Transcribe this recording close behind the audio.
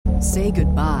Say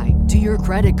goodbye to your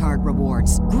credit card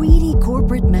rewards. Greedy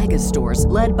corporate mega stores,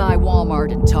 led by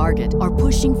Walmart and Target, are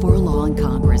pushing for a law in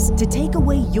Congress to take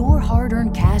away your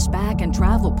hard-earned cash back and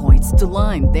travel points to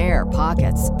line their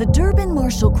pockets. The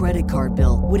Durbin-Marshall credit card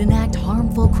bill would enact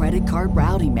harmful credit card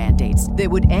routing mandates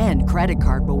that would end credit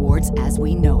card rewards as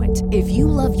we know it. If you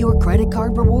love your credit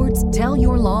card rewards, tell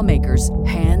your lawmakers,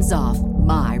 hands off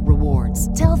my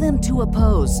rewards. Tell them to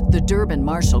oppose the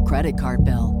Durbin-Marshall credit card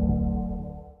bill.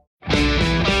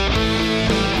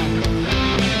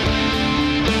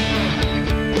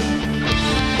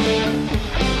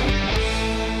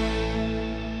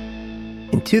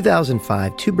 In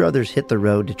 2005, two brothers hit the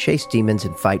road to chase demons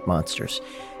and fight monsters.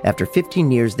 After 15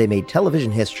 years, they made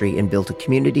television history and built a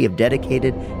community of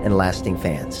dedicated and lasting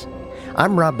fans.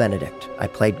 I'm Rob Benedict. I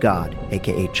played God,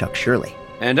 a.k.a. Chuck Shirley.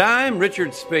 And I'm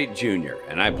Richard Speight Jr.,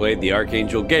 and I played the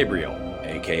Archangel Gabriel,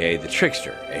 a.k.a. the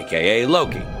Trickster, a.k.a.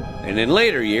 Loki. And in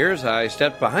later years, I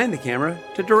stepped behind the camera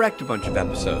to direct a bunch of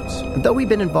episodes. And though we've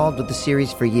been involved with the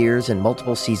series for years and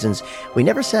multiple seasons, we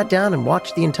never sat down and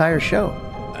watched the entire show.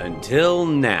 Until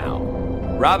now.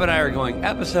 Rob and I are going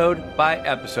episode by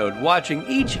episode, watching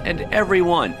each and every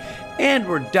one. And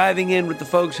we're diving in with the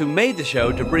folks who made the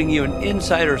show to bring you an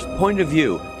insider's point of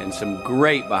view and some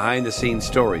great behind-the-scenes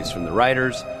stories from the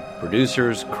writers,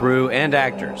 producers, crew, and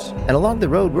actors. And along the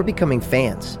road, we're becoming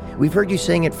fans. We've heard you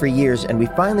saying it for years, and we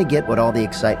finally get what all the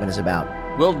excitement is about.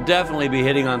 We'll definitely be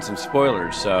hitting on some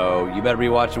spoilers, so you better be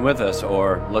watching with us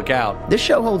or look out. This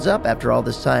show holds up after all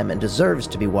this time and deserves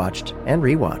to be watched and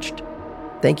rewatched.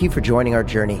 Thank you for joining our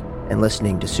journey and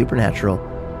listening to Supernatural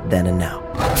Then and Now.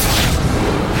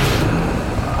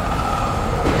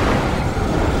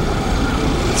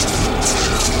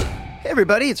 Hey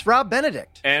everybody, it's Rob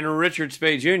Benedict. And Richard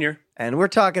Speight Jr. And we're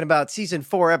talking about Season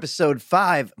 4, Episode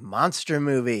 5, Monster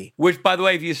Movie. Which, by the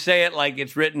way, if you say it like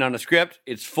it's written on a script,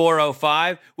 it's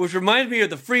 405, which reminds me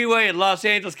of the freeway in Los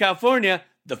Angeles, California,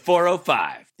 the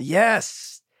 405.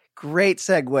 Yes. Great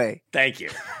segue. Thank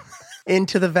you.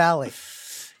 Into the valley.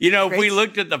 You know, if we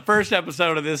looked at the first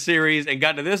episode of this series and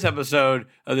got to this episode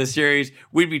of this series,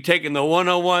 we'd be taking the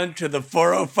 101 to the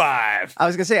 405. I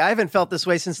was going to say, I haven't felt this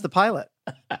way since the pilot,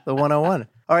 the 101.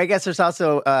 Or I guess there's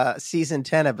also Season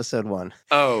 10, Episode 1.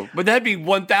 Oh, but that'd be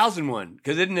 1001,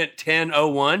 because isn't it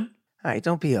 1001? All right,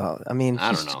 don't be all... I mean,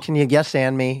 I don't know. Can you guess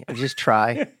and me? Just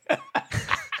try.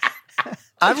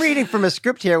 I'm reading from a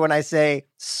script here when I say,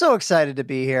 so excited to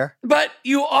be here. But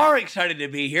you are excited to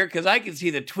be here because I can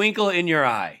see the twinkle in your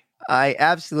eye. I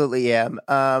absolutely am.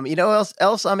 You know what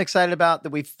else I'm excited about? That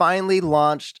we finally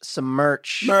launched some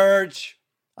merch.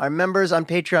 Our members on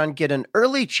Patreon get an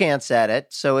early chance at it.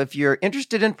 So if you're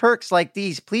interested in perks like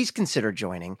these, please consider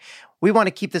joining. We want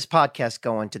to keep this podcast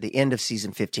going to the end of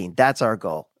season 15. That's our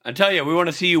goal. I tell you, we want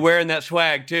to see you wearing that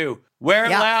swag too. Wear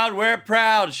it loud, wear it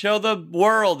proud. Show the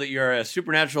world that you're a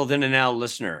Supernatural Then and Now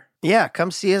listener. Yeah, come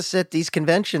see us at these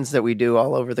conventions that we do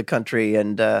all over the country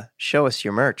and show us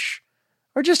your merch.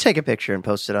 Or just take a picture and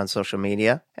post it on social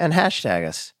media and hashtag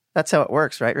us. That's how it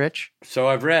works, right, Rich? So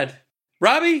I've read.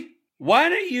 Robbie, why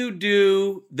don't you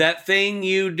do that thing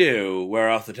you do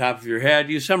where off the top of your head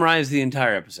you summarize the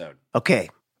entire episode? Okay,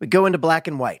 we go into black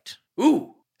and white.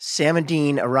 Ooh. Sam and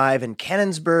Dean arrive in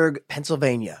Cannonsburg,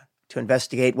 Pennsylvania, to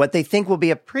investigate what they think will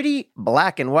be a pretty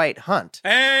black and white hunt.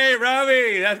 Hey,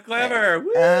 Robbie, that's clever.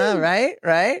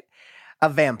 Right. A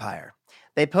vampire.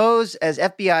 They pose as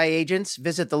FBI agents,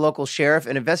 visit the local sheriff,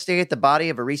 and investigate the body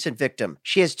of a recent victim.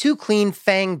 She has 2 clean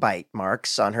fang bite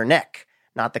marks on her neck.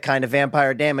 Not the kind of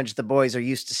vampire damage the boys are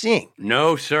used to seeing.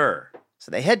 No, sir.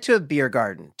 So they head to a beer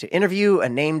garden to interview a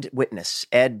named witness,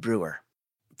 Ed Brewer.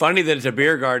 Funny that it's a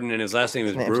beer garden and his last name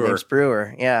is Brewer. His name's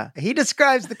Brewer, yeah. He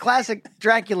describes the classic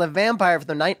Dracula vampire from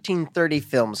the 1930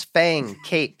 films, fang,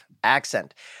 cape,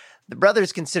 accent. The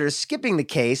brothers consider skipping the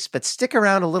case, but stick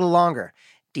around a little longer.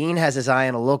 Dean has his eye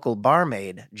on a local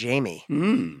barmaid, Jamie.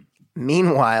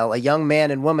 Meanwhile, a young man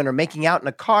and woman are making out in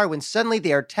a car when suddenly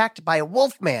they are attacked by a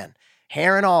wolf man,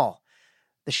 hair and all.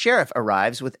 The sheriff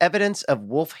arrives with evidence of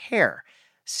wolf hair.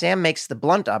 Sam makes the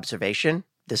blunt observation,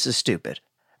 this is stupid.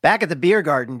 Back at the beer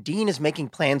garden, Dean is making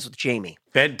plans with Jamie.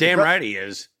 Damn right he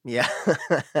is. Yeah.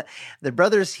 The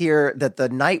brothers hear that the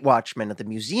night watchman at the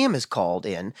museum is called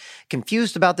in,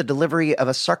 confused about the delivery of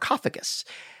a sarcophagus.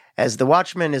 As the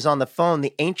watchman is on the phone,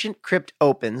 the ancient crypt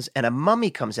opens and a mummy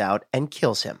comes out and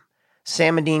kills him.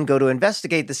 Sam and Dean go to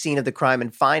investigate the scene of the crime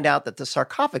and find out that the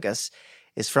sarcophagus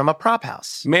is from a prop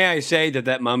house. May I say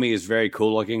that mummy is very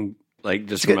cool looking? Like,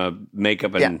 just from a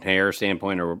makeup and hair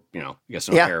standpoint, or, I guess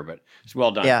no hair, but it's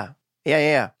well done.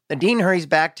 Yeah. And Dean hurries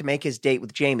back to make his date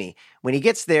with Jamie. When he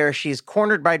gets there, she's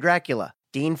cornered by Dracula.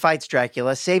 Dean fights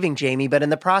Dracula, saving Jamie, but in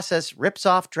the process rips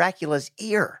off Dracula's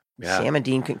ear. Yeah. Sam and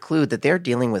Dean conclude that they're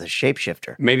dealing with a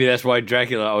shapeshifter. Maybe that's why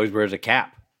Dracula always wears a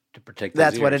cap to protect his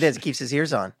ears. That's what it is. It keeps his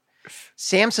ears on.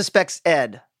 Sam suspects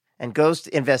Ed and goes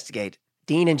to investigate.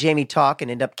 Dean and Jamie talk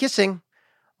and end up kissing,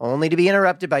 only to be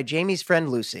interrupted by Jamie's friend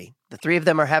Lucy. The three of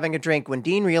them are having a drink when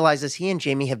Dean realizes he and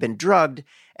Jamie have been drugged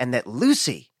and that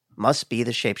Lucy must be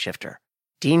the shapeshifter.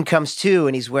 Dean comes to,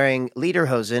 and he's wearing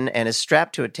lederhosen and is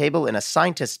strapped to a table in a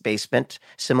scientist's basement,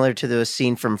 similar to the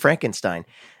scene from Frankenstein.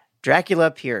 Dracula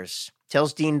appears,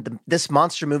 tells Dean this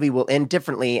monster movie will end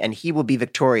differently and he will be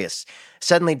victorious.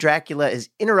 Suddenly, Dracula is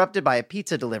interrupted by a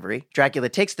pizza delivery. Dracula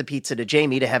takes the pizza to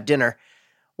Jamie to have dinner.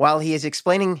 While he is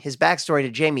explaining his backstory to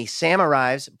Jamie, Sam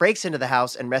arrives, breaks into the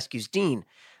house, and rescues Dean.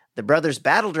 The brothers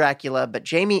battle Dracula, but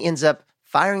Jamie ends up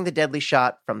firing the deadly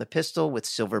shot from the pistol with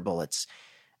silver bullets.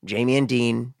 Jamie and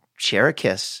Dean share a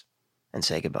kiss and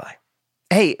say goodbye.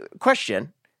 Hey,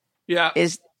 question. Yeah.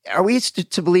 Are we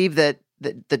to believe that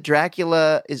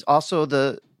Dracula is also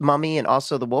the mummy and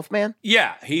also the Wolfman?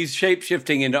 Yeah, he's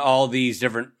shape-shifting into all these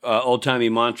different old-timey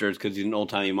monsters because he's an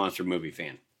old-timey monster movie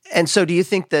fan. And so do you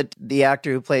think that the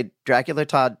actor who played Dracula,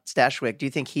 Todd Stashwick, do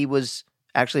you think he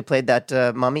actually played that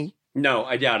mummy? No,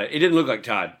 I doubt it. It didn't look like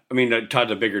Todd. I mean,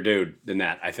 Todd's a bigger dude than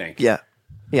that, I think. Yeah.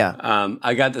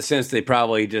 I got the sense they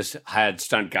probably just had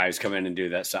stunt guys come in and do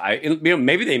that. So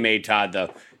maybe they made Todd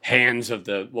the hands of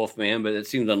the Wolfman, but it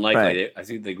seems unlikely. Right. I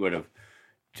think they would have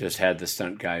just had the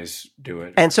stunt guys do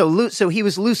it. And so he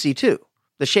was Lucy too.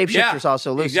 The shapeshifter's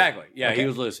also Lucy. Exactly. Yeah, okay. He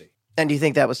was Lucy. And do you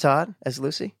think that was Todd as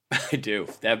Lucy? I do.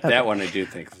 That one I do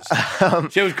think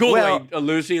was. It was cool. Well,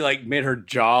 Lucy made her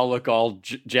jaw look all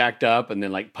jacked up and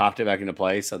then popped it back into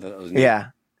place. So that was neat. Yeah,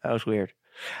 that was weird.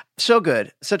 So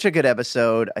good. Such a good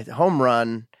episode. Home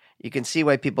run. You can see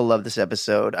why people love this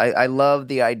episode. I love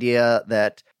the idea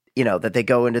that, that they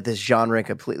go into this genre and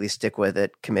completely stick with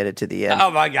it, committed to the end.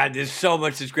 Oh my God. There's so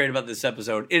much that's great about this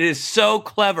episode. It is so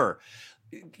clever.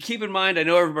 Keep in mind, I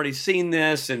know everybody's seen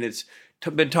this and it's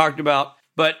been talked about,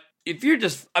 but if you're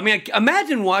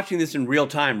imagine watching this in real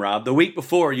time, Rob. The week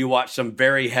before you watched some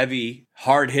very heavy,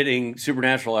 hard-hitting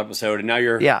supernatural episode and now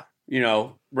you're,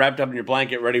 wrapped up in your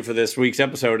blanket, ready for this week's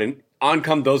episode, and on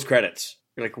come those credits.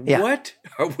 You're like, what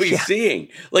are we seeing?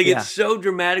 It's so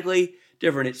dramatically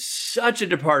different. It's such a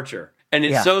departure, and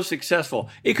it's so successful.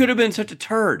 It could have been such a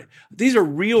turd. These are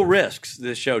real risks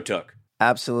this show took.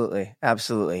 Absolutely.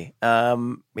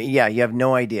 You have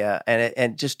no idea.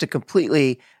 And just to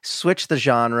completely switch the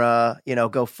genre,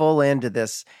 go full into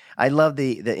this. I love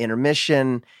the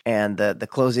intermission and the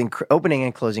closing, opening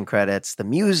and closing credits, the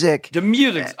music. The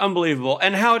music's unbelievable.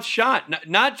 And how it's shot.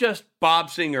 Not just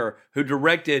Bob Singer, who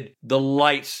directed the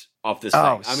lights off this thing.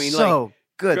 I mean, so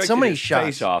good. So many shots.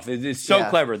 Face off. It's so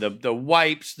clever. The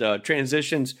wipes, the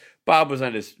transitions. Bob was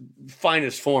on his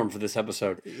finest form for this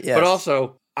episode. Yes. But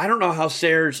also, I don't know how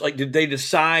Sayers, did they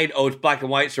decide, it's black and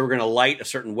white, so we're going to light a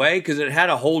certain way? Because it had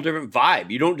a whole different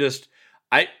vibe. You don't just,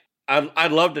 I'd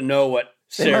love to know what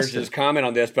Sayers' comment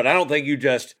on this, but I don't think you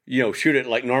just, shoot it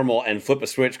like normal and flip a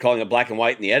switch calling it black and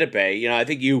white in the edit bay. I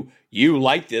think you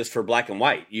like this for black and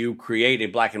white. You create a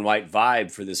black and white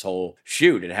vibe for this whole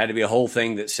shoot. It had to be a whole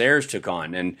thing that Sayers took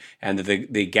on and that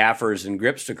the gaffers and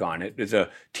grips took on. It's a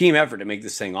team effort to make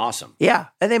this thing awesome. Yeah,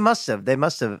 and they must have.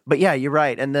 But yeah, you're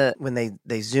right. And when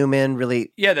they zoom in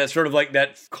really. Yeah, that's sort of like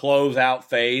that close out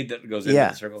fade that goes into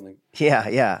the circle thing.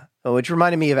 Yeah. Oh, which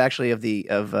reminded me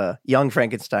of Young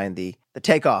Frankenstein, the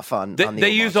takeoff on the they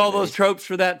use all those tropes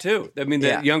for that too. I mean,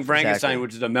 Young Frankenstein,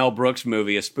 which is a Mel Brooks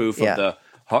movie, a spoof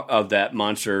of that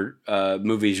monster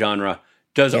movie genre,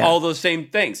 does all those same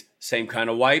things. Same kind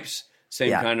of wipes,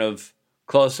 same kind of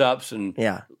close-ups and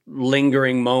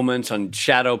lingering moments on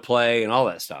shadow play and all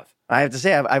that stuff. I have to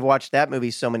say, I've watched that movie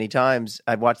so many times.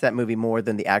 I've watched that movie more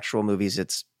than the actual movies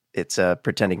it's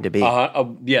pretending to be.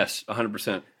 Yes,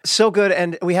 100%. So good.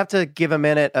 And we have to give a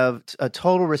minute of a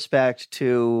total respect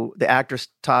to the actor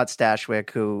Todd Stashwick,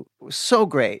 who was so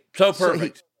great. So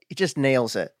perfect. He just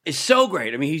nails it. It's so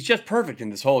great. I mean, he's just perfect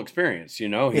in this whole experience, He's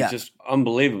just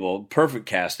unbelievable. Perfect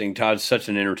casting. Todd's such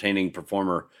an entertaining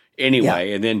performer anyway.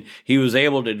 Yeah. And then he was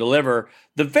able to deliver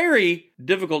the very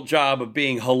difficult job of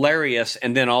being hilarious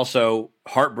and then also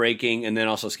heartbreaking and then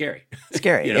also scary.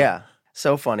 Scary, yeah.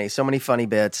 So funny. So many funny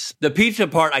bits. The pizza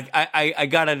part, I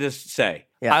gotta just say,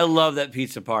 I love that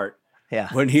pizza part. Yeah.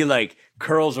 When he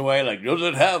curls away, does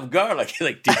it have garlic?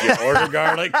 Did you order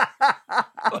garlic?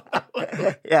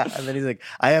 Yeah. And then he's like,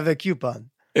 I have a coupon.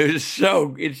 It's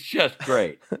just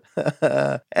great.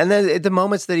 And then the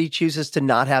moments that he chooses to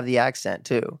not have the accent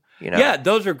too. Yeah,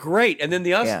 those are great. And then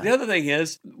the other thing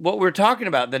is what we're talking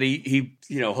about, that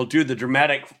he'll do the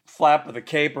dramatic flap of the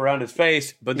cape around his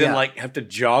face, but then like have to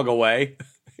jog away.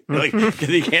 Like, because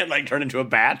he can't like turn into a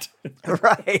bat.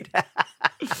 Right.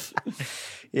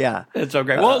 Yeah. It's so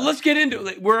great. Well, let's get into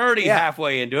it. We're already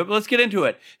halfway into it, but let's get into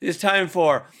it. It's time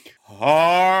for we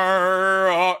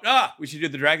should do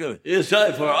the Dracula. It's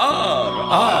time for Rob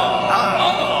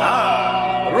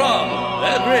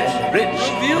and Rich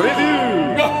review.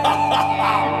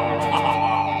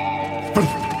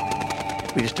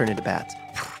 We just turned into bats.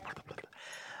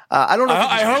 I don't know.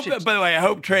 I hope. By the way, I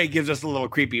hope Trey gives us a little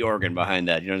creepy organ behind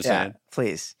that. You know what I'm saying?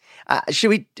 Please.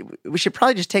 We should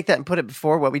probably just take that and put it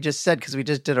before what we just said, because we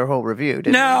just did our whole review.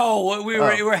 We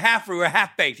were half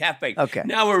baked. Okay.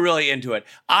 Now we're really into it.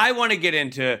 I want to get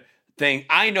into thing.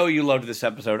 I know you loved this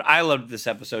episode. I loved this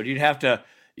episode. You'd have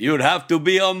to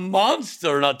be a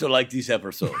monster not to like this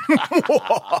episode.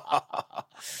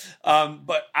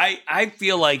 But I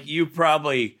feel like you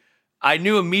probably. I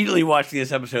knew immediately watching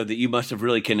this episode that you must have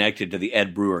really connected to the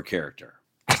Ed Brewer character.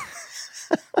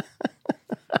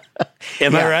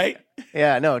 Am I right?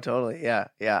 Yeah, no, totally. Yeah.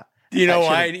 Do you know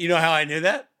why? You know how I knew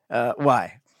that?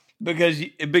 Why? Because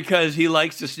he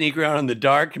likes to sneak around in the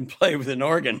dark and play with an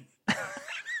organ.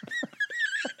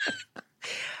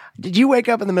 Did you wake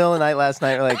up in the middle of the night last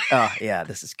night and like, oh, yeah,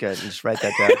 this is good, and just write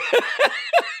that down?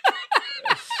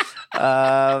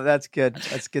 That's good.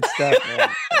 That's good stuff, man.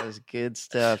 That was good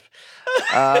stuff.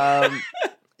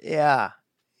 Yeah,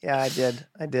 I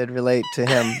did relate to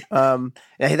him.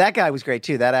 That guy was great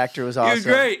too. That actor was awesome. He was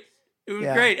great. It was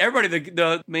great. Everybody,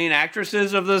 the main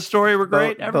actresses of the story were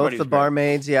great. Both the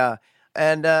barmaids,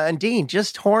 and Dean,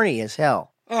 just horny as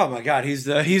hell. Oh my God, he's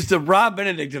the Rob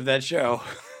Benedict of that show.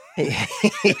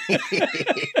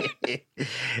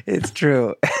 It's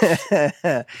true.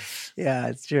 Yeah,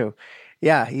 it's true.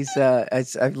 Yeah, he's. I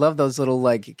love those little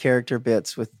like character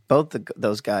bits with both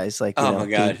those guys. Like, my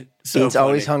God, Dean's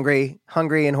always hungry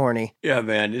and horny. Yeah,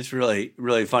 man, it's really,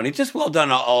 really funny. Just well done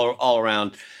all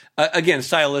around. Again,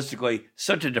 stylistically,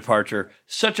 such a departure,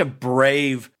 such a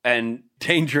brave and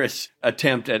dangerous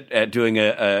attempt at doing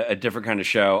a different kind of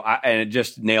show, and it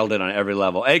just nailed it on every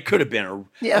level. It could have been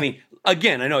I mean,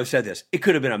 again, I know I've said this. It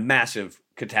could have been a massive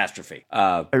catastrophe.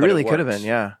 It really could have been.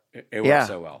 Yeah. It worked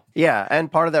so well. Yeah,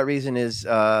 and part of that reason is,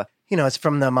 it's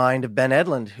from the mind of Ben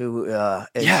Edlund, who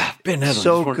is Ben Edlund.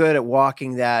 So good at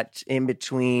walking that in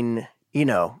between,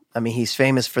 he's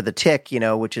famous for The Tick,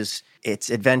 which is, it's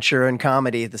adventure and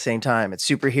comedy at the same time. It's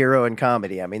superhero and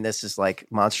comedy. I mean, this is like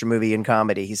monster movie and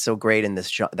comedy. He's so great in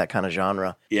that kind of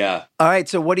genre. Yeah. All right,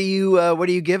 so what are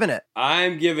you giving it?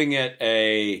 I'm giving it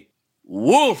a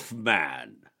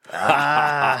Wolfman.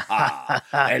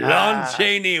 A Lon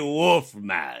Chaney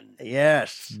Wolfman.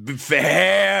 Yes.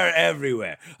 Hair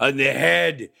everywhere. On the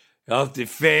head, off the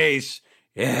face,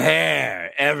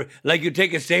 hair. Like you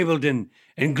take a Stapleton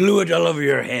and glue it all over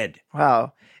your head.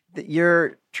 Wow.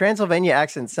 Your Transylvania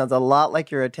accent sounds a lot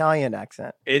like your Italian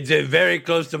accent. It's very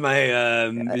close to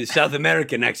my South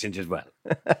American accent as well.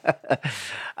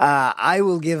 I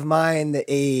will give mine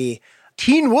a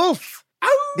Teen Wolf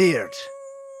beard.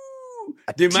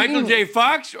 The Michael J.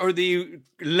 Fox or the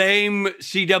lame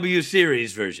CW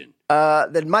series version?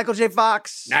 The Michael J.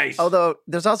 Fox. Nice. Although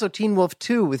there's also Teen Wolf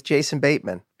 2 with Jason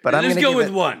Bateman. But let's go with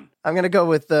one. I'm going to go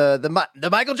with the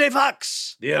Michael J.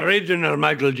 Fox. The original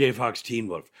Michael J. Fox Teen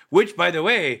Wolf, which, by the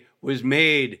way, was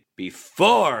made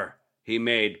before he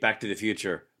made Back to the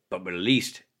Future, but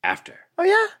released after. Oh,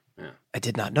 yeah? I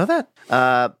did not know that.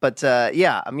 But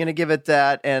I'm going to give it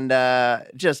that, and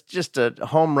just a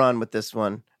home run with this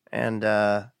one. And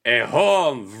a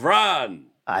home run.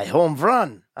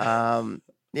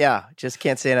 Just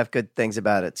can't say enough good things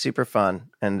about it. Super fun,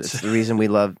 and it's the reason we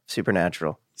love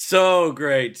Supernatural. So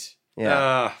great.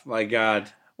 Yeah. Oh, my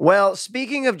God. Well,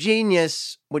 speaking of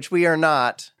genius, which we are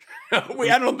not.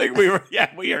 I don't think we were. Yeah,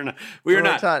 we are not. We are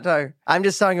not. I'm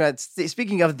just talking about,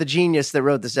 speaking of the genius that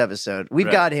wrote this episode,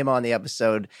 we've got him on the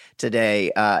episode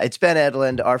today. It's Ben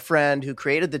Edlund, our friend who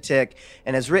created The Tick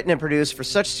and has written and produced for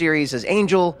such series as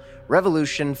Angel,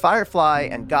 Revolution, Firefly,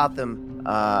 and Gotham.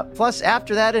 Plus,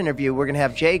 after that interview, we're going to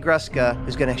have Jay Gruska,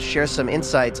 who's going to share some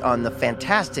insights on the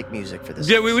fantastic music for this.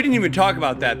 Yeah, we didn't even talk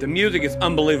about that. The music is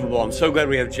unbelievable. I'm so glad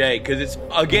we have Jay, because it's,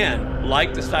 again,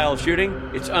 like the style of shooting,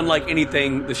 it's unlike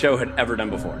anything the show had ever done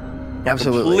before.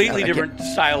 Absolutely. Completely different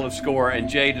style of score, and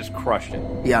Jay just crushed it.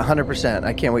 Yeah, 100%.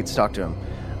 I can't wait to talk to him.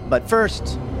 But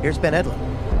first, here's Ben Edlund.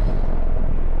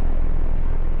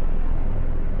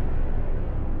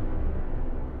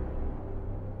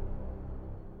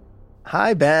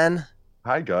 Hi, Ben.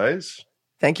 Hi, guys.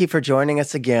 Thank you for joining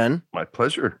us again. My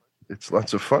pleasure. It's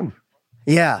lots of fun.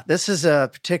 Yeah, this is a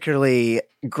particularly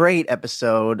great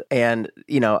episode. And,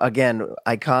 again,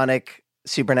 iconic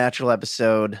supernatural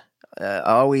episode,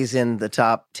 always in the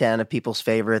top 10 of people's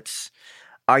favorites.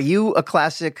 Are you a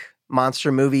classic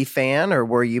monster movie fan, or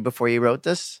were you before you wrote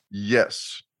this?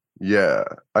 Yes. Yeah.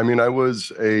 I mean, I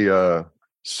was a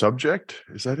subject.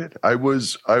 Is that it? I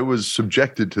was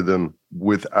subjected to them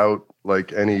without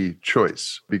like any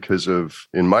choice because of,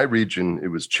 in my region, it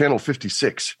was Channel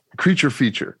 56, Creature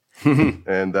Feature.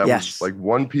 And that was like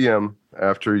 1 p.m.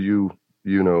 after you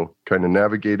kind of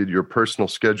navigated your personal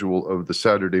schedule of the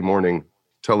Saturday morning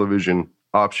television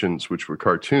options, which were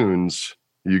cartoons.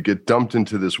 You get dumped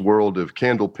into this world of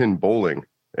candlepin bowling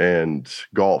and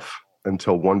golf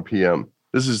until 1 p.m.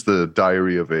 This is the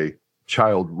diary of a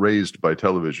child raised by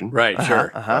television. Right,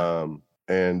 sure.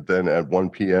 And then at 1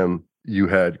 p.m., you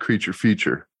had Creature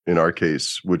Feature, in our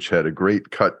case, which had a great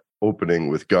cut opening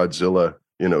with Godzilla,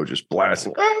 just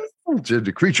blasting.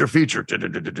 The Creature Feature.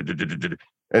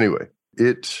 Anyway,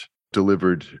 it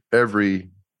delivered every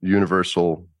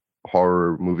Universal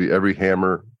horror movie, every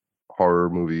Hammer horror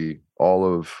movie, all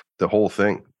of the whole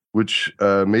thing, which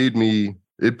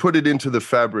it put it into the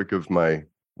fabric of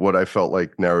what I felt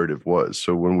like narrative was.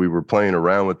 So when we were playing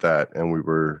around with that and we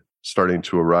were starting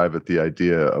to arrive at the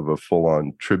idea of a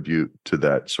full-on tribute to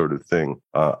that sort of thing,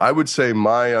 I would say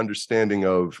my understanding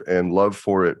of and love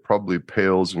for it probably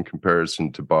pales in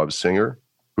comparison to Bob Singer,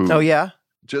 who,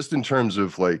 just in terms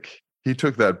of like, he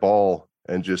took that ball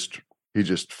and he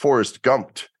just Forrest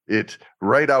Gumped it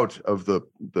right out of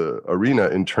the arena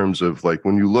in terms of like,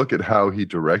 when you look at how he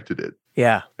directed it.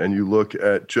 Yeah. And you look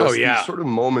at just these sort of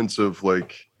moments of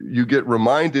like, you get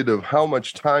reminded of how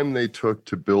much time they took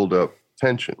to build up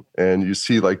tension. And you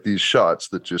see like these shots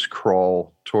that just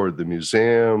crawl toward the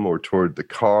museum or toward the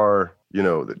car,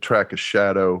 that track a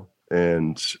shadow.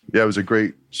 And yeah, it was a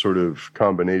great sort of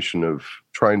combination of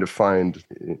trying to find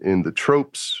in the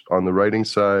tropes on the writing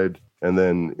side, and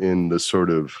then in the sort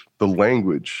of the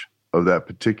language of that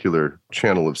particular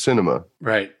channel of cinema.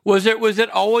 Right. Was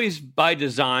it always by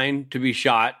design to be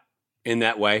shot in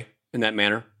that way, in that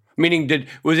manner? Meaning,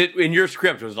 was it in your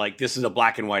script? It was like, this is a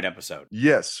black and white episode.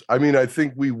 Yes. I mean, I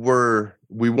think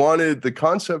the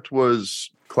concept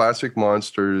was classic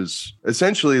monsters.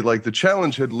 Essentially, like the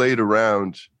challenge had laid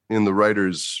around in the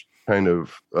writer's kind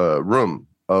of room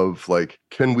of like,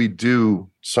 can we do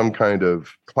some kind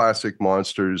of classic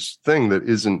monsters thing that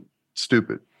isn't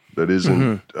stupid, that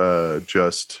isn't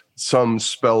just some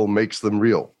spell makes them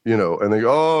real, and they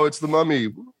go, oh, it's the Mummy,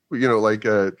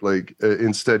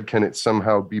 instead, can it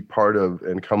somehow be part of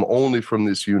and come only from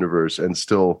this universe and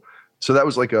still. So that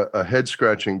was like a head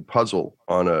scratching puzzle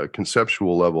on a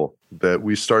conceptual level that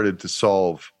we started to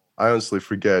solve. I honestly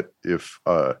forget if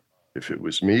it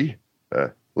was me.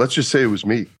 Let's just say it was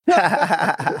me.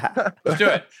 Let's do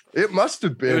it. It must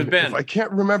have been. It was Ben. I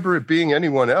can't remember it being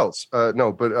anyone else.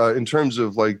 No, but in terms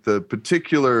of like the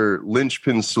particular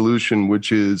linchpin solution,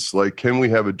 which is like, can we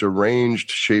have a deranged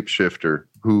shapeshifter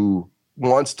who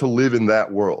wants to live in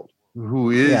that world,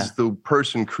 who is the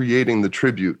person creating the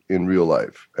tribute in real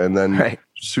life? And then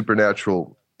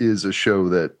Supernatural is a show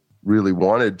that really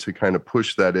wanted to kind of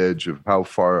push that edge of how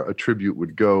far a tribute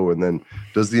would go. And then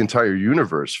does the entire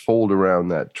universe fold around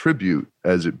that tribute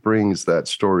as it brings that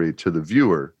story to the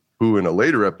viewer, who in a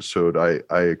later episode,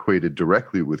 I equated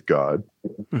directly with God.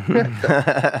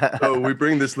 So we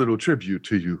bring this little tribute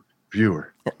to you,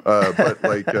 viewer. But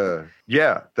like,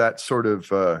 that sort of,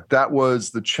 that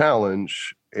was the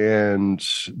challenge. And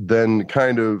then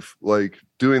kind of like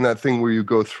doing that thing where you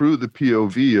go through the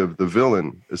POV of the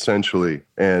villain, essentially.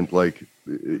 And like,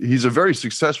 he's a very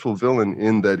successful villain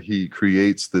in that he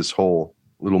creates this whole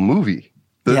little movie.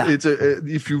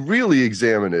 If you really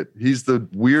examine it, he's the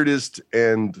weirdest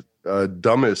and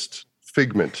dumbest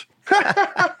figment.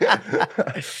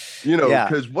 Because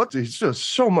he's just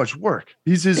so much work.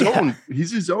 He's his own PA.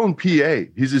 He's his own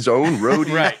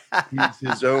roadie. Right. He's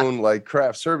his own like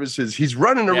craft services. He's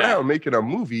running around making a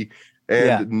movie,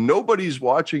 and nobody's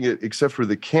watching it except for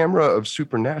the camera of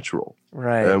Supernatural.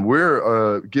 Right. And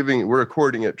we're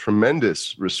according it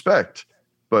tremendous respect.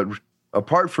 But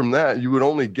apart from that, you would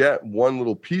only get one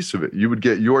little piece of it. You would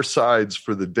get your sides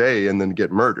for the day and then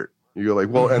get murdered. You go like,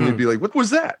 well, and they'd be like, what was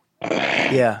that?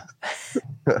 Yeah.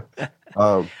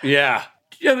 Yeah.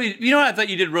 I mean, what I thought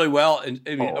you did really well? And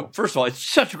first of all, it's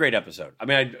such a great episode. I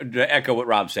mean, to echo what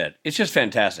Rob said, it's just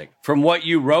fantastic. From what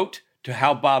you wrote to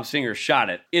how Bob Singer shot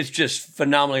it, it's just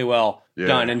phenomenally well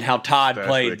done, and how Todd Stashwick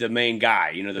played the main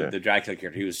guy, the Dracula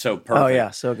character. He was so perfect. Oh yeah,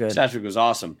 so good. Stashwick was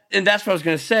awesome. And that's what I was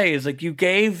going to say is like you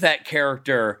gave that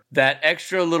character that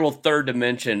extra little third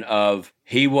dimension of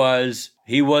he was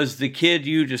the kid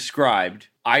you described,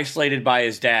 isolated by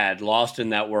his dad, lost in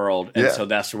that world, and so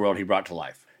that's the world he brought to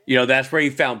life. That's where he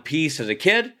found peace as a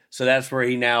kid. So that's where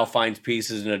he now finds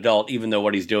peace as an adult, even though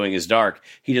what he's doing is dark.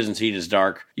 He doesn't see it as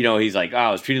dark. He's like,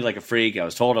 I was treated like a freak. I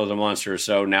was told I was a monster.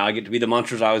 So now I get to be the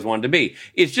monsters I always wanted to be.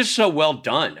 It's just so well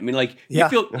done. I mean, like, you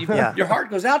feel your heart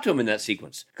goes out to him in that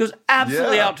sequence. It goes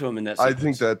absolutely out to him in that sequence. I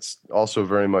think that's also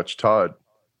very much Todd,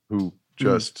 who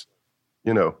just,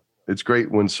 it's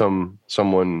great when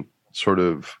someone sort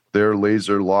of, their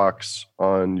laser locks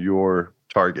on your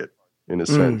target, in a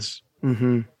sense.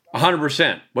 Mm-hmm.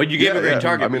 100%. Well, you gave a great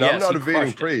target. I mean, I'm not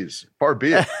evading praise. Far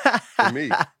be it for me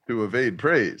to evade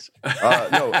praise.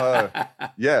 That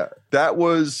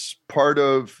was part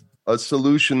of a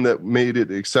solution that made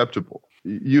it acceptable.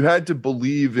 You had to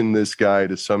believe in this guy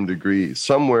to some degree.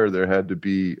 Somewhere there had to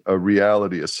be a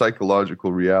reality, a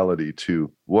psychological reality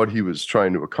to what he was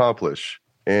trying to accomplish.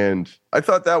 And I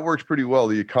thought that worked pretty well.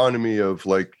 The economy of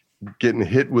like getting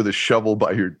hit with a shovel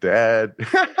by your dad.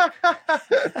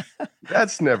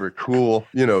 That's never cool.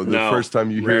 First time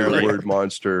you hear the word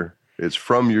monster, it's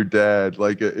from your dad.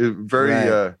 Like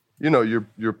you're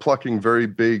plucking very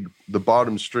big, the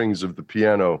bottom strings of the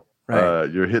piano.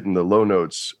 Right. You're hitting the low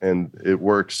notes, and it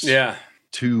works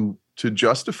to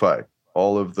justify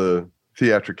all of the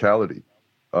theatricality.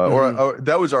 Or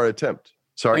that was our attempt.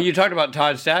 Sorry. When you talked about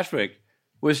Todd Stashwick,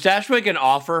 was Stashwick an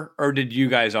offer, or did you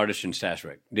guys audition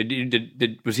Stashwick?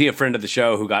 Was he a friend of the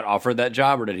show who got offered that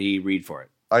job, or did he read for it?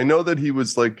 I know that he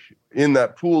was like in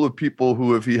that pool of people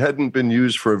who, if he hadn't been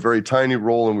used for a very tiny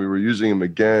role and we were using him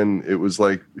again, it was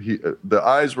like the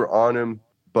eyes were on him.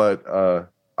 But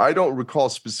I don't recall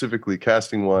specifically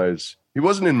casting wise. He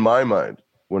wasn't in my mind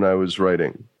when I was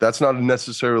writing. That's not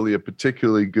necessarily a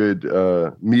particularly good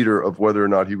meter of whether or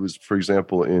not he was, for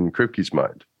example, in Kripke's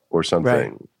mind or something.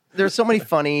 Right. There's so many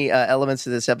funny elements to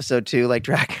this episode, too, like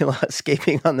Dracula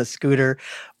escaping on the scooter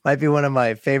might be one of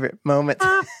my favorite moments.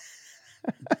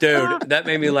 Dude, that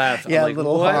made me laugh. Yeah, I'm like,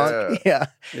 little what honk.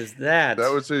 is that?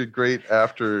 That was a great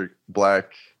after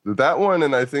Black. That one,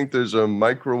 and I think there's a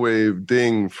microwave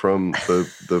ding from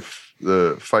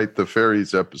the Fight the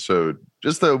Fairies episode.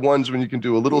 Just the ones when you can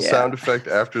do a little sound effect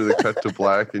after the cut to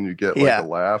black and you get like a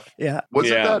laugh. Yeah.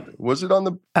 Was it on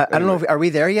the... I don't know. Are we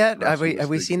there yet? Have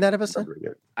we seen that episode?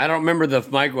 I don't remember the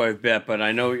microwave bit, but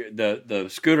I know the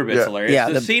scooter bit's hilarious. Yeah,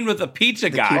 the scene with the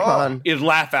pizza guy is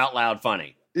laugh out loud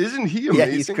funny. Isn't he amazing?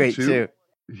 Yeah, he's great too.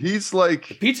 He's like...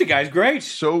 The pizza guy's great.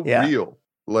 So real.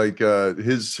 Like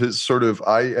his sort of,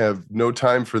 I have no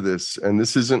time for this, and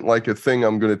this isn't like a thing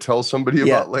I'm going to tell somebody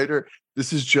about later.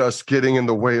 This is just getting in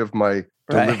the way of my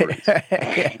delivery.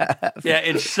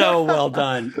 It's so well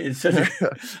done. It's such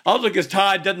also because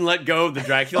Todd doesn't let go of the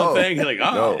Dracula thing. He's like,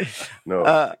 no.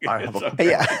 I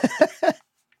have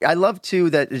I love too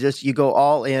that just you go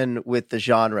all in with the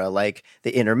genre. Like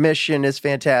the intermission is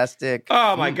fantastic.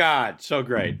 Oh my God, so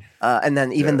great. And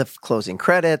then even the closing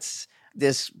credits.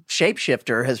 This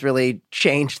shapeshifter has really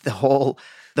changed the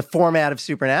format of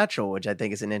Supernatural, which I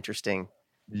think is an interesting.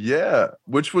 Yeah,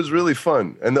 which was really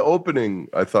fun. And the opening,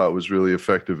 I thought, was really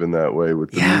effective in that way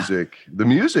with the music. The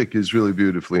music is really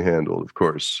beautifully handled, of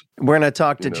course. We're going to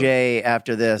talk to Jay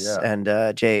after this, and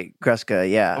Jay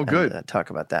Gruska, Oh, good. And, talk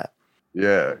about that.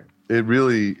 Yeah, it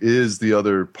really is the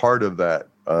other part of that.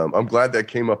 I'm glad that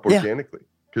came up organically.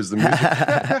 Because the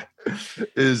music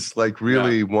is like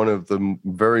really one of the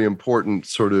very important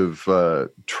sort of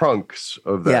trunks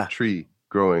of that tree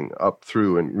growing up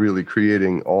through and really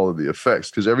creating all of the effects.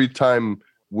 Because every time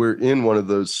we're in one of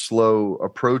those slow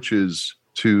approaches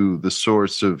to the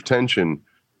source of tension,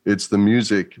 it's the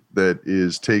music that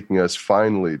is taking us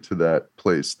finally to that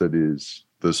place that is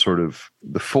the sort of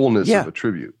the fullness of a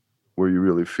tribute, where you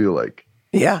really feel like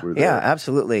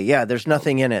absolutely. Yeah, there's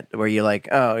nothing in it where you're like,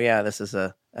 oh, yeah, this is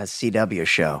a CW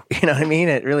show. You know what I mean?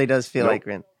 It really does feel like...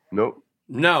 Nope.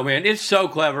 No, man, it's so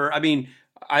clever. I mean,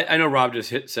 I know Rob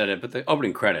just said it, but the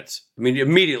opening credits, I mean,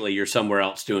 immediately you're somewhere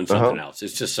else doing something else.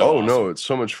 It's just so awesome. No, it's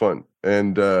so much fun.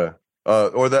 And, or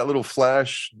that little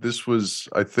flash, this was,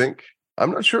 I think,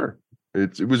 I'm not sure.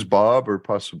 It was Bob or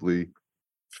possibly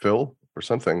Phil or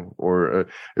something, or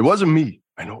it wasn't me.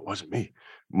 I know it wasn't me.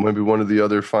 Maybe one of the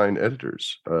other fine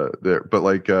editors there. But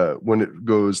like when it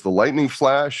goes the lightning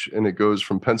flash and it goes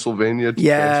from Pennsylvania to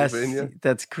Pennsylvania.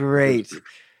 That's great.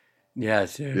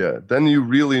 Yes. Yeah. Then you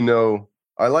really know.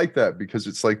 I like that because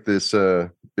it's like this,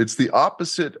 It's the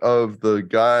opposite of the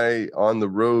guy on the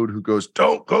road who goes,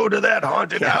 "Don't go to that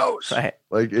haunted house." Right.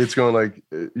 Like it's going like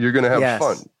you're going to have Yes.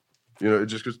 fun. You know, it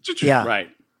just goes. Yeah. Right.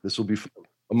 This will be fun,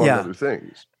 among other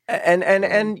things.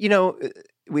 And you know,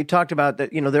 we talked about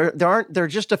that. You know, there are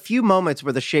just a few moments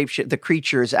where the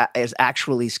creature is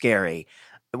actually scary.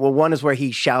 Well, one is where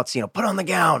he shouts, you know, "Put on the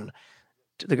gown"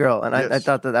 to the girl, and I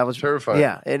thought that was terrifying.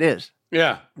 Yeah, it is.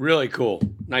 Yeah, really cool.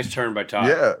 Nice turn by Todd.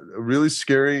 Yeah, really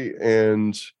scary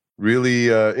and really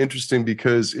interesting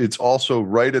because it's also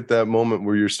right at that moment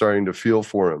where you're starting to feel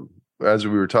for him. As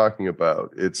we were talking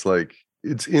about, it's like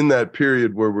it's in that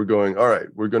period where we're going, all right,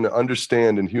 we're going to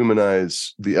understand and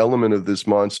humanize the element of this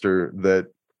monster that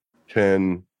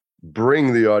can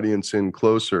bring the audience in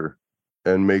closer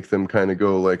and make them kind of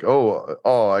go like,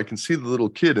 oh, I can see the little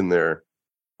kid in there.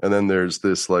 And then there's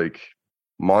this like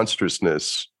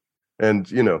monstrousness. And,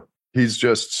 you know, he's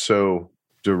just so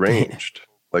deranged.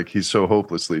 Like he's so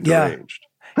hopelessly deranged.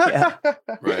 Yeah.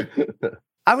 Right.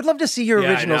 I would love to see your Yeah,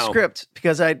 I original know. script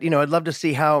because I'd love to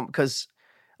see how, because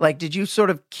like, did you sort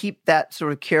of keep that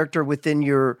sort of character within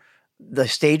the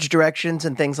stage directions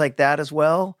and things like that as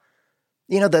well?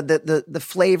 You know, the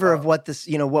flavor of what this,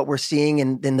 you know, what we're seeing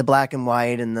in the black and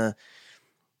white and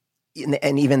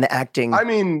and even the acting. I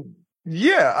mean,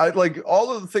 yeah, I like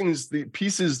all of the things, the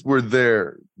pieces were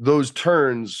there. Those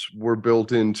turns were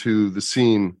built into the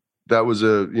scene. That was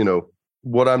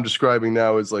what I'm describing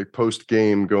now is like post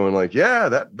game going like, yeah,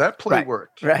 that play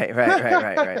worked. Right.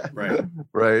 Right.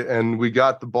 Right. And we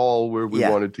got the ball where we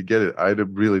wanted to get it. I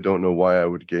really don't know why I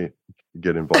would get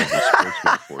involved in sports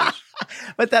metaphors.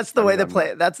 But that's the way the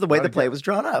play. That's the way the play was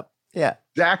drawn up. Yeah.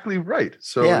 Exactly right.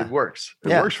 So it works. It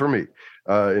works for me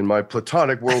in my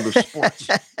platonic world of sports.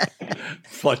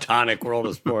 Platonic world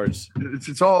of sports.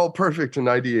 It's all perfect and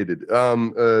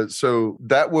ideated. So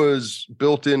that was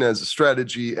built in as a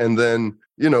strategy. And then,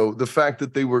 you know, the fact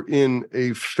that they were in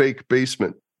a fake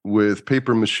basement with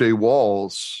paper mache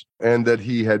walls and that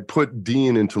he had put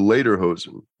Dean into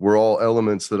Lederhosen were all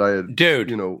elements that I had,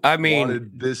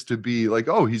 wanted this to be like,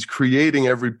 oh, he's creating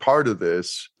every part of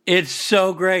this. It's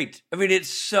so great. I mean, it's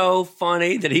so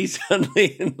funny that he's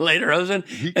suddenly in Lederhosen,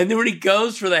 and then when he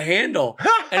goes for the handle,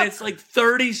 and it's like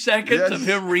 30 seconds of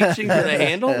him reaching for the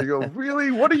handle. You go,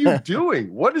 really? What are you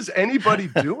doing? What is anybody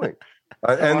doing?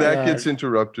 And that gets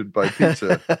interrupted by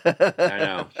pizza. I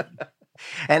know.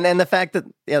 And then the fact that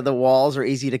the walls are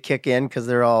easy to kick in because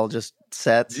they're all just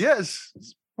sets. Yes.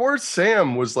 Poor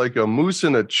Sam was like a moose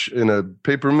in a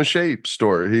paper mache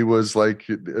store. He was like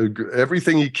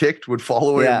everything he kicked would fall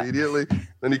away immediately.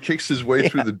 Then he kicks his way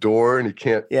through the door and he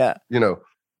can't. Yeah. You know.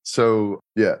 So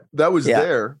that was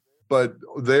there, but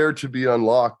there to be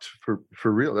unlocked for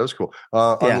real. That was cool.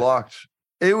 Unlocked.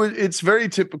 It's very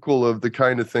typical of the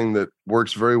kind of thing that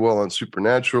works very well on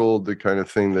Supernatural. The kind of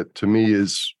thing that to me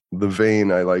is the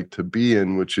vein I like to be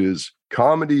in, which is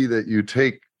comedy that you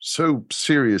take so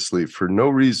seriously for no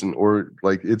reason, or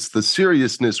like it's the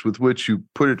seriousness with which you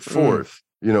put it forth.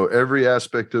 You know, every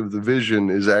aspect of the vision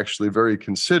is actually very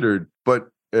considered, but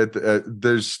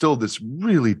there's still this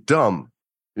really dumb,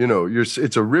 you know,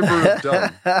 it's a river of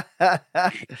dumb.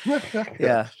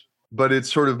 Yeah. But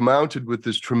it's sort of mounted with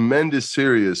this tremendous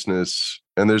seriousness.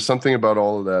 And there's something about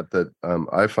all of that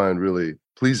I find really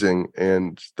pleasing.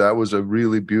 And that was a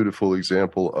really beautiful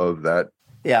example of that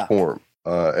form.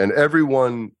 And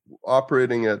everyone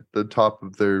operating at the top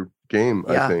of their game,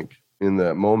 I think, in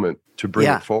that moment to bring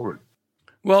it forward.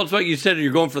 Well, it's like you said,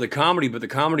 you're going for the comedy, but the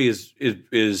comedy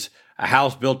is a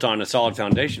house built on a solid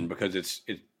foundation because it's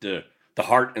the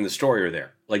heart and the story are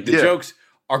there. Like the jokes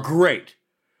are great,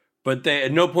 but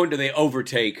at no point do they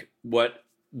overtake what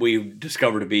we've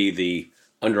discovered to be the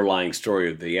underlying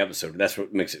story of the episode. That's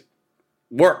what makes it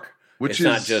work. It's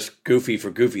not just goofy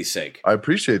for goofy's sake. I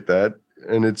appreciate that.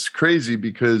 And it's crazy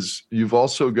because you've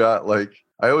also got like,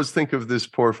 I always think of this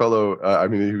poor fellow. I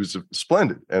mean, he was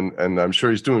splendid and I'm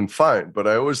sure he's doing fine, but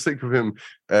I always think of him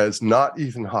as not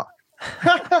Ethan Hawke,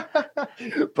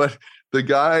 but the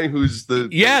guy who's the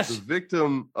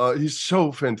victim. He's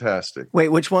so fantastic. Wait,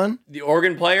 which one? The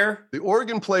organ player? The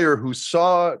organ player who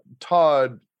saw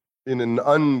Todd in an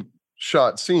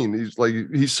unshot scene.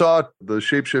 He saw the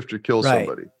shapeshifter kill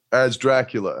somebody as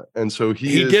Dracula. And so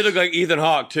he did look like Ethan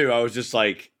Hawke too. I was just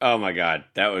like, oh my God,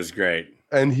 that was great.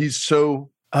 And he's so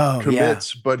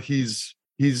commits, but he's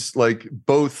like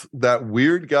both that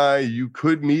weird guy you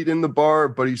could meet in the bar,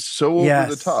 but he's so over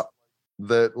the top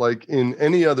that like in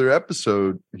any other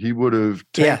episode, he would have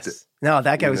tanked it. No,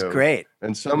 that guy was great.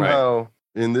 And somehow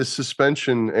in this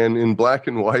suspension and in black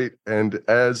and white and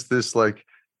as this like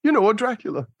a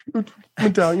Dracula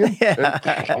medallion.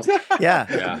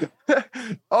 Yeah.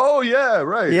 Oh, yeah,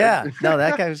 right. Yeah. No,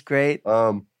 that guy was great.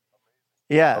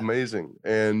 Yeah. Amazing.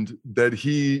 And that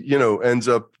he, ends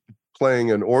up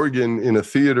playing an organ in a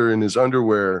theater in his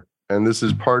underwear. And this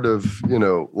is part of,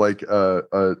 like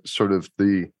sort of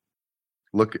the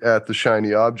look at the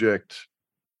shiny object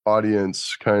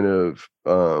audience kind of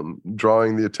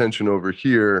drawing the attention over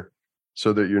here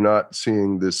so that you're not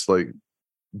seeing this like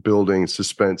building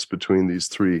suspense between these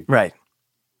three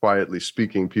quietly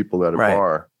speaking people at a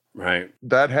bar. Right.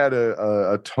 That had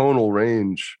a tonal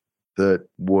range that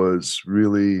was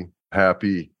really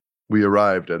happy. We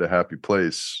arrived at a happy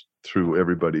place through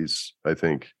everybody's, I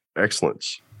think,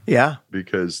 excellence. Yeah.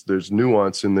 Because there's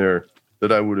nuance in there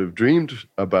that I would have dreamed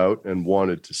about and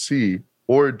wanted to see,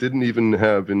 or didn't even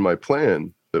have in my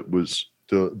plan that was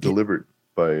delivered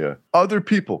by other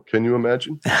people. Can you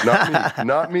imagine?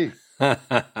 Not me.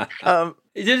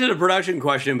 This is a production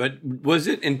question, but was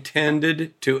it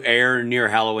intended to air near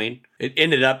Halloween? It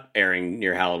ended up airing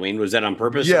near Halloween. Was that on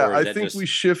purpose? Yeah, I think we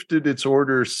shifted its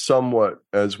order somewhat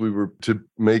as we were to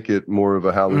make it more of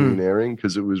a Halloween airing,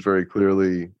 because it was very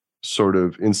clearly sort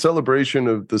of in celebration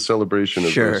of the celebration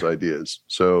of those ideas.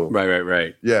 So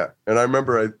right. Yeah, and I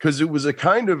remember because it was a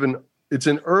kind of it's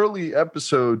an early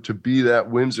episode to be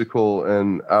that whimsical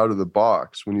and out of the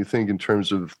box when you think in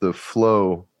terms of the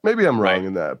flow. Maybe I'm wrong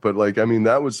in that, but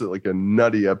that was like a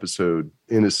nutty episode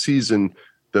in a season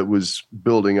that was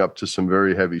building up to some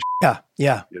very heavy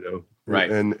Yeah.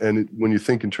 Right. And when you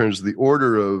think in terms of the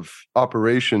order of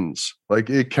operations, like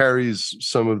it carries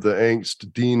some of the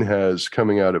angst Dean has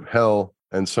coming out of hell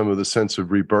and some of the sense of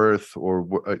rebirth or,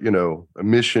 a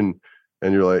mission.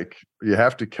 And you're like, you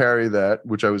have to carry that,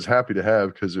 which I was happy to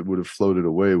have because it would have floated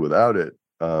away without it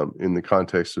in the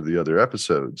context of the other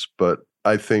episodes. But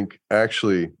I think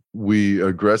actually we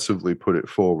aggressively put it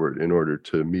forward in order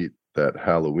to meet that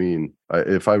Halloween,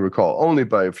 if I recall, only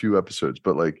by a few episodes,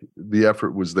 but like the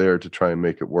effort was there to try and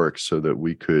make it work so that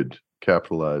we could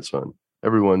capitalize on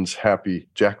everyone's happy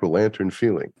jack-o'-lantern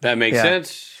feeling. That makes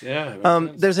sense. Yeah.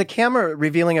 There's a camera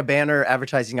revealing a banner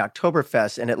advertising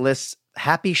Oktoberfest, and it lists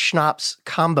Happy Schnapps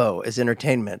Combo as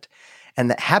entertainment. And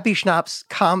the Happy Schnapps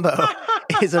Combo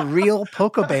is a real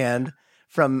polka band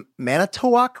from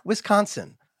Manitowoc,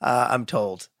 Wisconsin, I'm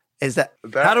told. Is that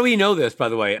how do we know this, by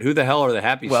the way? Who the hell are the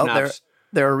Happy Schnapps?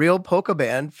 They're a real polka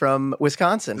band from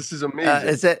Wisconsin. This is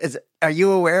amazing. Are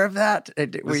you aware of that?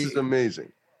 This is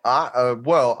amazing.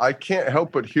 I can't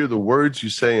help but hear the words you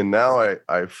say, and now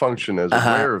I function as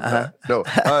aware of that. No,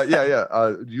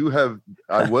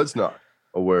 I was not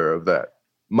aware of that.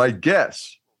 My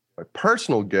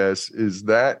personal guess is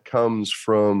that comes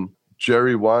from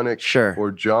Jerry Wanick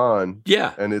or John.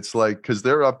 Yeah. And it's like, because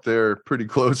they're up there pretty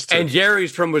close to. And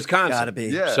Jerry's from Wisconsin. Gotta be.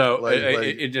 Yeah. So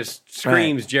it just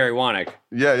screams Jerry Wanick.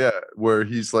 Yeah. Where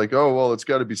he's like, oh, well, it's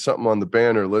got to be something on the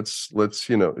banner. Let's,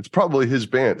 it's probably his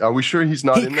band. Are we sure he's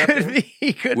not in that band?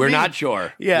 He could be. We're not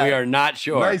sure. Yeah. We are not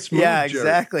sure. Nice move, Yeah, Jerry.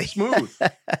 exactly. Smooth.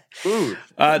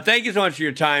 Thank you so much for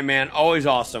your time, man. Always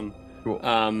awesome. Cool.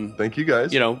 Thank you,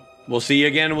 guys. We'll see you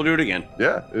again and we'll do it again.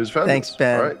 Yeah, it was fabulous. Thanks,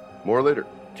 Ben. All right, more later.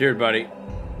 Cheers, buddy.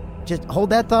 Just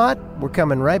hold that thought. We're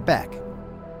coming right back.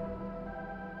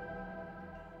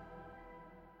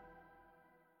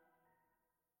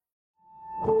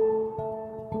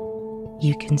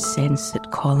 You can sense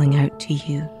it calling out to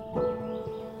you.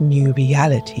 New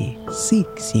reality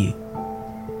seeks you.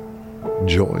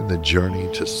 Join the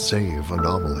journey to save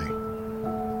Anomaly.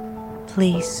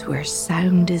 Place where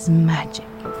sound is magic.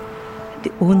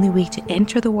 The only way to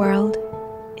enter the world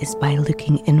is by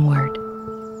looking inward.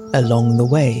 Along the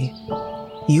way,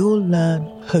 you'll learn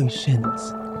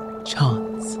potions,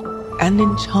 chants, and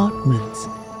enchantments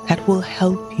that will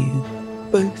help you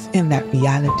both in that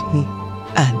reality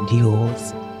and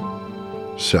yours.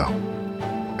 So,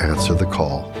 answer the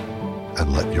call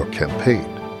and let your campaign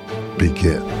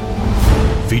begin.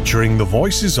 Featuring the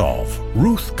voices of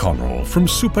Ruth Connell from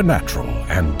Supernatural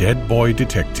and Dead Boy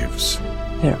Detectives.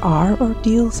 There are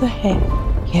ordeals ahead,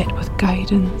 yet with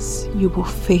guidance, you will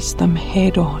face them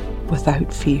head-on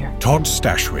without fear. Todd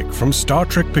Stashwick from Star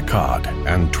Trek Picard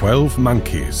and 12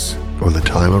 Monkeys. When the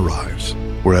time arrives,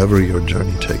 wherever your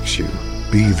journey takes you,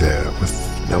 be there with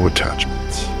no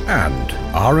attachments. And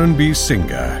R&B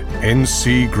singer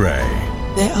N.C. Gray.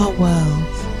 There are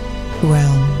worlds,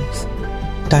 realms,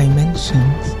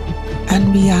 dimensions,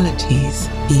 and realities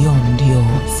beyond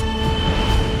yours.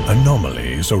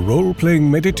 Anomaly is a role-playing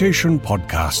meditation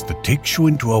podcast that takes you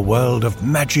into a world of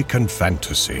magic and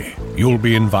fantasy. You'll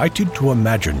be invited to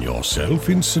imagine yourself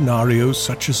in scenarios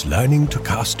such as learning to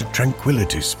cast a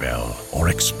tranquility spell or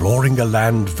exploring a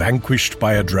land vanquished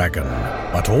by a dragon,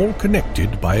 but all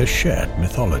connected by a shared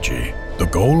mythology. The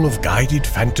goal of guided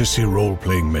fantasy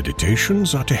role-playing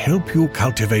meditations are to help you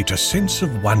cultivate a sense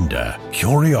of wonder,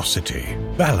 curiosity,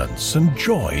 balance, and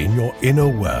joy in your inner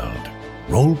world.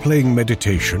 Role-playing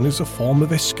meditation is a form of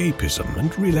escapism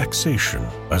and relaxation,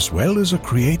 as well as a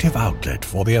creative outlet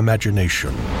for the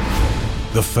imagination.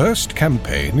 The first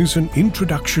campaign is an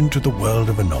introduction to the world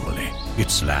of Anomaly,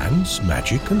 its lands,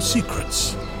 magic, and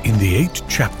secrets. In the 8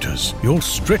 chapters, you'll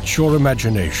stretch your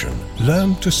imagination,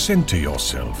 learn to center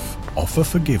yourself, offer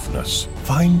forgiveness,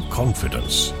 find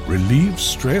confidence, relieve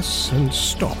stress, and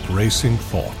stop racing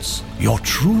thoughts. Your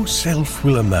true self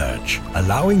will emerge,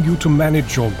 allowing you to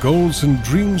manage your goals and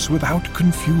dreams without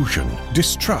confusion,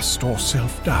 distrust, or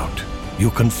self-doubt.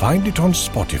 You can find it on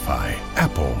Spotify,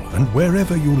 Apple, and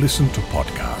wherever you listen to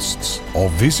podcasts. Or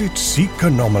visit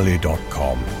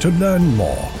seekanomaly.com to learn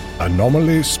more.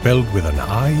 Anomaly spelled with an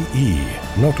I-E,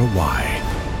 not a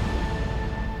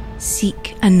Y.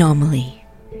 Seek Anomaly.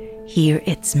 Hear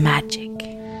its magic.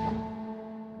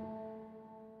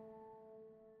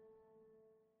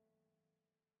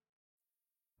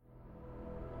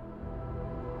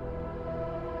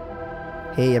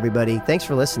 Hey, everybody. Thanks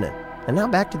for listening. And now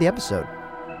back to the episode.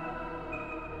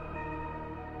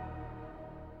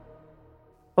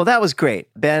 Well, that was great.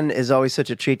 Ben is always such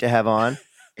a treat to have on.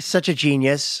 Such a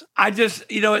genius. I just,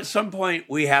 at some point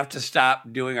we have to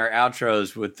stop doing our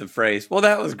outros with the phrase, well,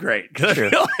 that was great. Because I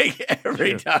feel like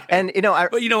every time. And,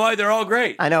 but you know why? They're all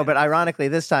great. I know, but ironically,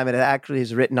 this time it actually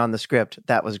is written on the script.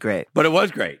 That was great. But it was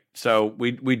great. So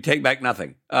we take back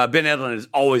nothing. Ben Edlund is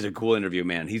always a cool interview,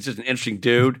 man. He's just an interesting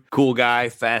dude, cool guy,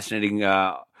 fascinating,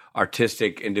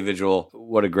 artistic individual.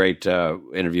 What a great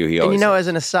interview he always And as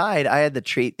an aside, I had the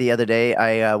treat the other day.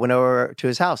 I went over to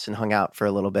his house and hung out for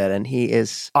a little bit, and he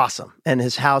is awesome. And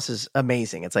his house is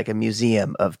amazing. It's like a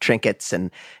museum of trinkets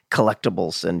and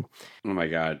collectibles. And oh my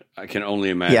God, I can only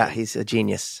imagine. Yeah, he's a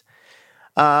genius.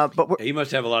 But he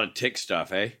must have a lot of tick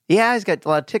stuff, eh? Yeah, he's got a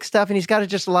lot of tick stuff, and he's got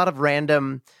just a lot of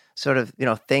random sort of,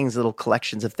 things, little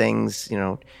collections of things,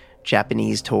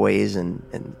 Japanese toys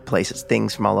and places,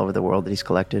 things from all over the world that he's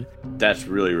collected. That's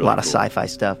really, really a lot cool. of sci-fi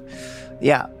stuff.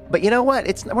 Yeah, but you know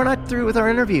what? We're not through with our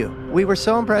interview. We were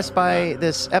so impressed by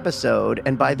this episode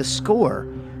and by the score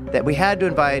that we had to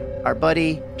invite our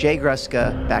buddy Jay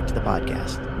Gruska back to the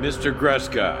podcast. Mr.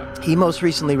 Gruska. He most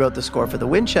recently wrote the score for the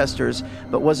Winchesters,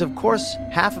 but was, of course,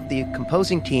 half of the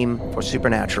composing team for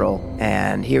Supernatural.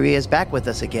 And here he is back with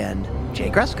us again, Jay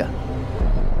Gruska.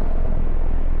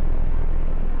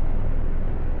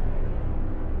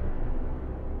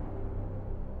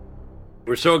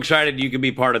 We're so excited you can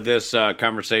be part of this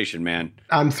conversation, man.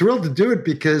 I'm thrilled to do it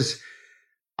because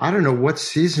I don't know what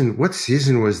season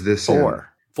was this in?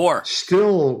 4.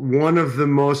 Still one of the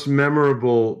most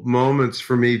memorable moments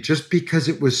for me just because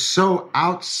it was so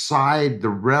outside the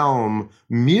realm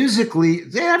musically,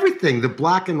 everything, the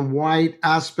black and white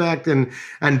aspect and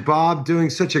Bob doing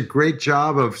such a great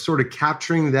job of sort of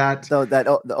capturing that. So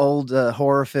the old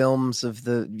horror films of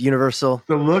the Universal.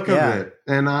 The look of it.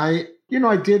 And I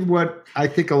did what I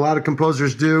think a lot of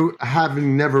composers do,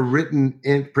 having never written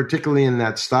particularly in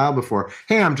that style before.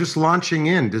 Hey, I'm just launching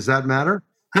in. Does that matter?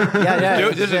 Yeah.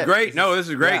 Dude, this is great. No, this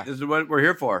is great. Yeah. This is what we're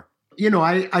here for.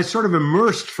 I sort of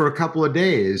immersed for a couple of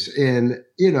days in,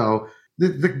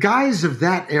 the guys of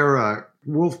that era,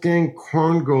 Wolfgang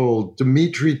Korngold,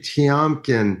 Dmitri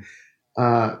Tiomkin,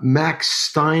 Max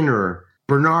Steiner,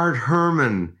 Bernard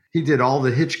Herrmann. He did all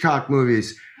the Hitchcock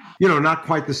movies. Not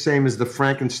quite the same as the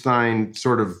Frankenstein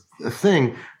sort of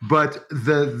thing, but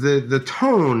the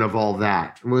tone of all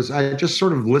that was, I just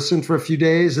sort of listened for a few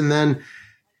days, and then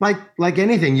like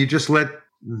anything, you just let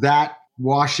that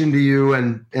wash into you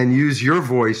and use your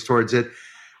voice towards it.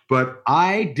 But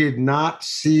I did not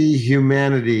see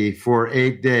humanity for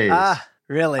 8 days. Ah,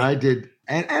 really? I did.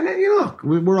 And look,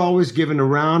 we're always given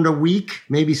around a week,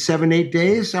 maybe 7-8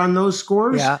 days on those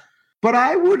scores. Yeah. But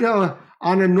I would, on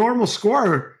a normal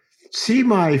score, see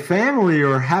my family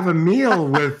or have a meal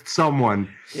with someone.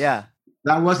 Yeah.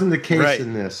 That wasn't the case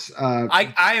in this.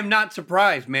 I am not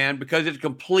surprised, man, because it's a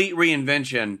complete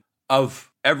reinvention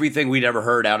of everything we'd ever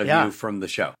heard out of you from the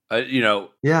show.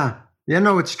 Yeah. Yeah,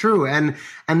 no, it's true. And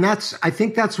I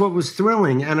think that's what was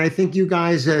thrilling. And I think you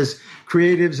guys as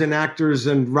creatives and actors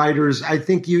and writers, I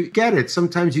think you get it.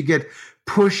 Sometimes you get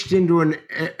pushed into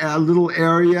a little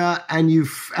area and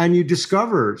you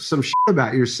discover some shit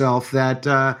about yourself that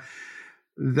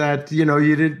that you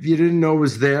didn't know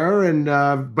was there, and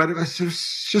but it was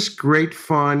just great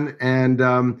fun. And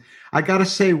I got to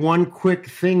say one quick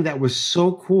thing that was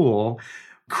so cool.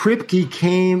 Kripke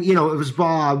came, it was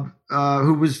Bob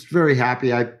who was very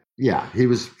happy. He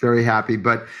was very happy,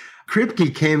 but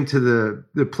Kripke came to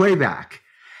the playback,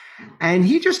 and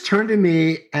he just turned to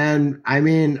me, and I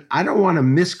mean, I don't want to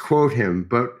misquote him,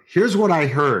 but here's what I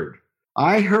heard.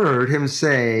 I heard him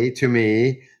say to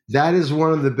me, "That is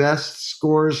one of the best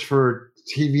scores for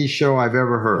a TV show I've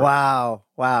ever heard." Wow.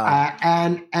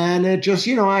 And it just,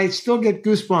 I still get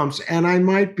goosebumps, and I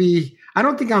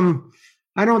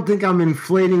don't think I'm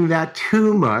inflating that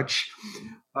too much.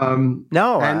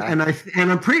 No, and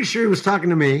I'm pretty sure he was talking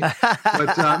to me,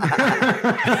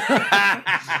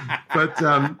 but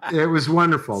it was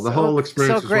wonderful. The whole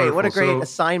experience was great. wonderful. What a great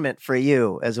assignment for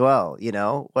you as well.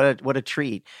 What a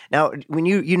treat. Now, when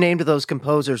you named those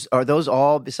composers, are those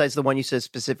all, besides the one you said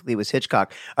specifically was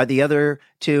Hitchcock, are the other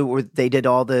two where they did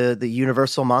all the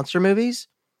Universal monster movies?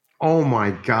 Oh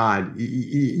my God!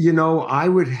 I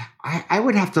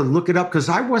would have to look it up because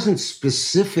I wasn't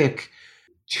specific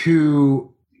to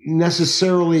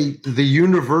necessarily the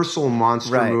Universal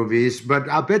monster movies, but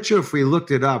I'll bet you if we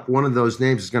looked it up, one of those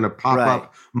names is going to pop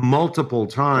up multiple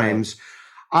times.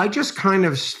 Right. I just kind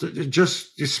of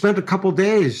just spent a couple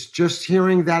days just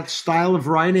hearing that style of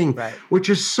writing, which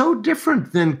is so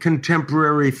different than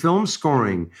contemporary film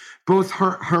scoring, both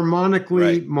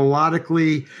harmonically,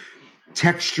 melodically,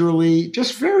 texturally,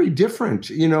 just very different.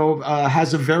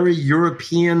 Has a very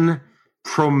European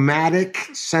chromatic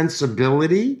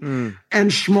sensibility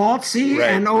and schmaltzy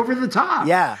and over the top.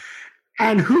 Yeah.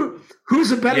 And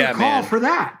who's a better call for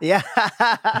that? Yeah.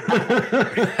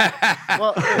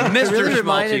 Well, Mr. Really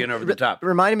schmaltzy and over the top.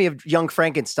 Reminded me of Young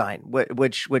Frankenstein,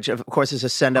 which of course is a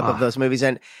send up of those movies,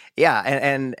 and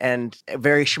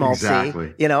very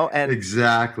schmaltzy, and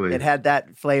exactly it had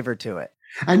that flavor to it.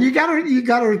 And you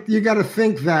gotta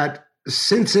think that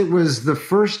since it was the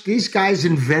first, these guys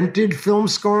invented film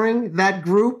scoring, that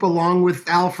group, along with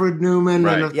Alfred Newman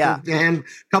and a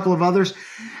couple of others.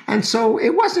 And so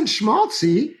it wasn't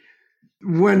schmaltzy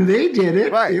when they did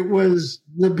it. Right. It was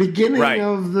the beginning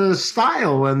of the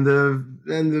style and the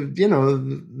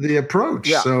approach.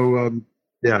 Yeah. So,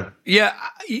 Yeah,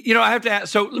 I have to ask.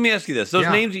 So let me ask you this. Those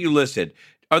names that you listed,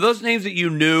 are those names that you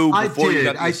knew before you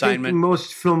got the assignment? I think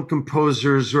most film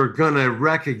composers are going to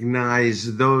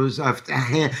recognize those,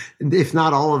 if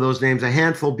not all of those names, a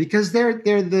handful, because they're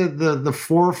the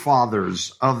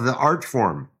forefathers of the art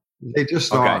form. They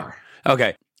just are.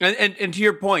 Okay. And to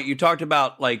your point, you talked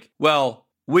about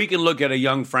we can look at a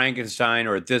Young Frankenstein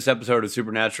or at this episode of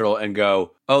Supernatural and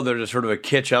go, oh, there's a sort of a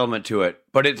kitsch element to it,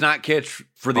 but it's not kitsch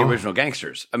for the original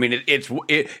gangsters. I mean, it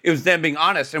was them being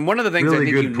honest. And one of the things really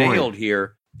I think you nailed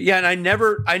here. Yeah, and I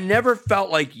never felt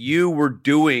like you were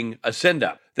doing a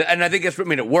send-up. And I think that's what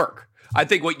made it work. I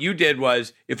think what you did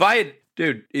was, if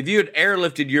you had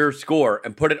airlifted your score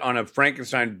and put it on a black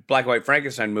and white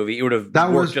Frankenstein movie, it would have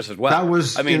worked just as well. That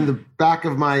was in the back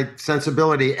of my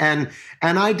sensibility. And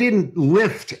I didn't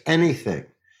lift anything.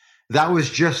 That was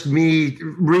just me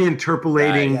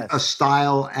reinterpolating a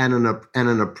style and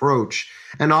an approach.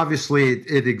 And obviously,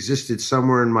 it existed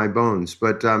somewhere in my bones.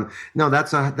 But no,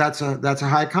 that's a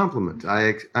high compliment.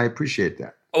 I appreciate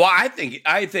that. Well, I think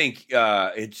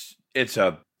it's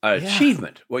a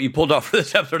achievement what you pulled off for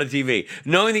this episode of TV,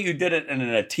 knowing that you did it in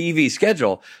a TV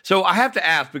schedule. So I have to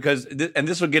ask, because and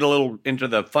this will get a little into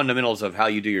the fundamentals of how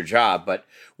you do your job, but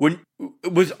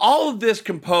was all of this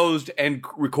composed and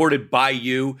recorded by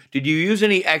you? Did you use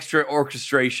any extra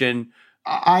orchestration?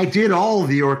 I did all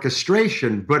the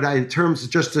orchestration, but in terms of,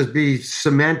 just to be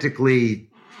semantically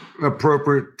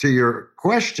appropriate to your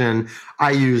question,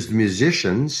 I used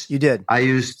musicians. You did. I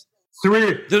used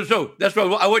three. So that's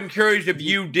what I wasn't curious if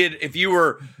you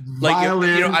were like,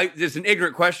 violin. It's an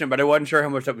ignorant question, but I wasn't sure how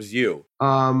much that was you.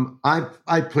 I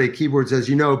play keyboards, as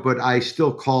you know, but I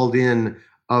still called in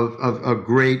a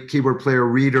great keyboard player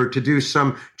reader to do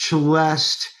some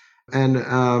celeste. And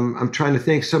I'm trying to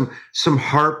think some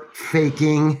harp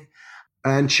faking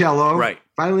and cello, right?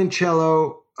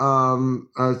 Violoncello,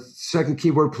 a second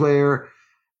keyboard player,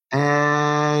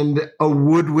 and a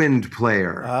woodwind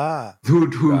player who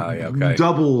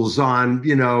doubles on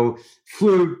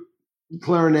flute,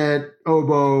 clarinet,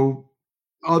 oboe,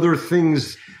 other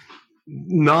things,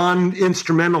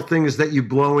 non-instrumental things that you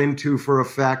blow into for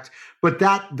effect. But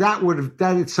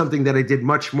that is something that I did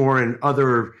much more in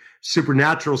other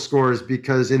Supernatural scores,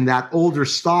 because in that older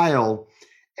style,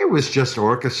 it was just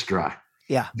orchestra.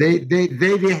 Yeah, they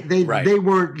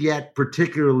weren't yet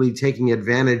particularly taking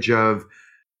advantage of,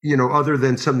 other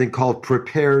than something called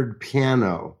prepared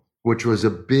piano. which was a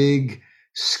big,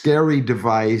 scary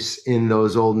device in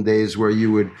those olden days where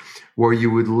you would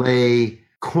lay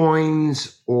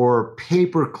coins or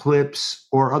paper clips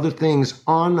or other things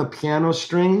on the piano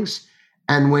strings.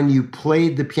 And when you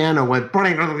played the piano, it went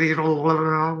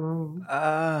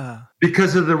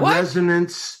because of the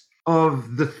resonance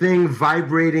of the thing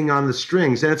vibrating on the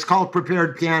strings. And it's called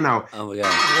prepared piano. Oh, my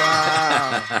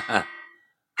God. Wow.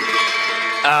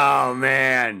 Oh,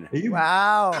 man.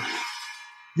 Wow.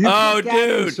 You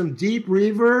dude. some deep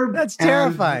reverb. That's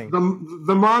terrifying.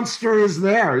 The monster is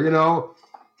there, you know.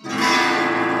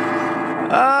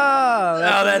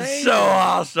 Oh, that's so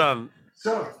awesome.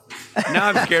 So now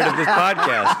I'm scared of this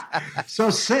podcast. So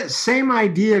same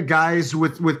idea, guys,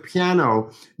 with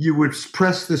piano. You would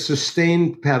press the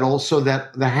sustain pedal so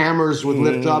that the hammers would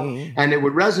lift up and it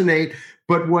would resonate.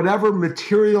 But whatever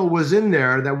material was in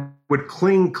there that would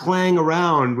clang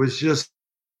around was just,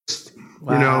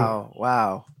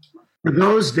 Wow. For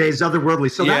those days,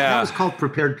 otherworldly. So that was called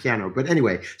prepared piano. But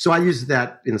anyway, so I used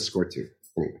that in the score too.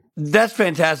 Anyway. That's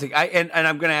fantastic. And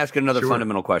I'm going to ask another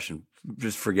fundamental question.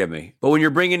 Just forgive me. But when you're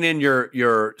bringing in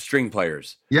your string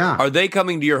players, are they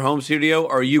coming to your home studio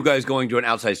or are you guys going to an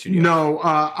outside studio? No,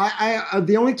 I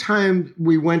the only time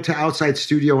we went to outside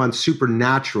studio on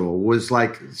Supernatural was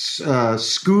like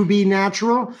Scooby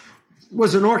Natural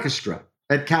was an orchestra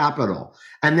at Capitol.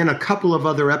 And then a couple of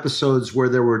other episodes where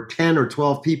there were 10 or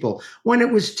 12 people. When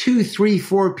it was 2, 3,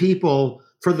 4 people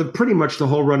for pretty much the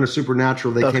whole run of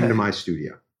Supernatural, they came to my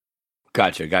studio.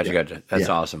 Gotcha. That's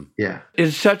awesome. Yeah.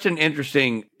 It's such an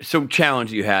interesting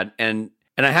challenge you had. And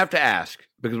I have to ask,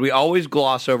 because we always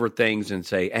gloss over things and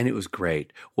say, and it was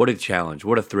great. What a challenge.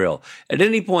 What a thrill. At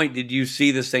any point, did you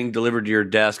see this thing delivered to your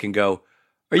desk and go,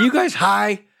 are you guys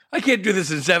high? I can't do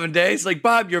this in 7 days. Like,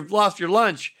 Bob, you've lost your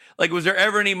lunch. Like, was there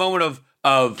ever any moment of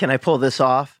can I pull this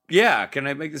off? Yeah, can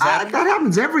I make this happen? That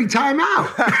happens every time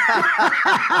out.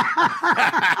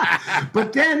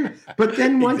 but then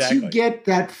once you get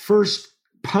that first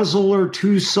puzzle or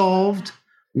two solved,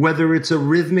 whether it's a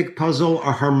rhythmic puzzle,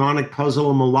 a harmonic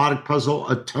puzzle, a melodic puzzle,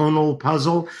 a tonal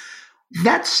puzzle,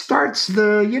 that starts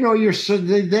then you're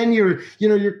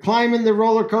climbing the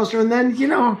roller coaster, and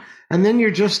then you're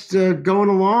just going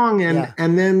along,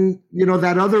 and then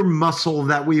that other muscle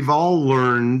that we've all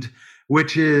learned,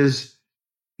 which is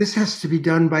this has to be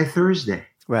done by Thursday.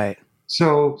 Right.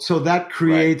 So that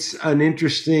creates an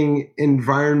interesting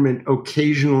environment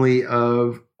occasionally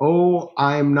of,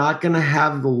 I'm not going to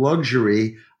have the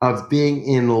luxury of being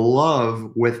in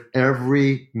love with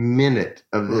every minute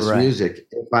of this music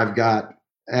if I've got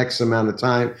X amount of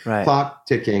time, clock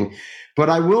ticking. But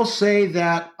I will say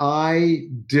that I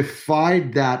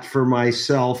defied that for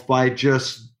myself by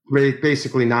just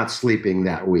basically not sleeping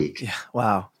that week. Yeah.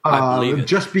 Wow. I believe it.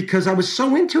 Just because I was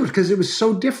so into it, because it was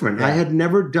so different. Yeah. I had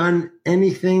never done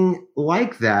anything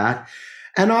like that,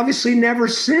 and obviously never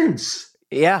since.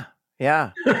 Yeah.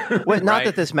 Well, not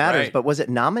that this matters, but was it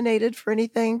nominated for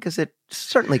anything? Because it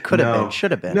certainly could have been,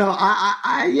 should have been. No,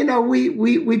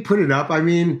 we put it up. I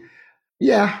mean,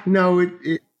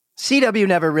 CW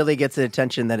never really gets the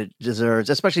attention that it deserves,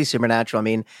 especially Supernatural. I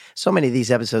mean, so many of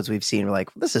these episodes we've seen, we're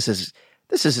like, this is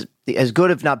as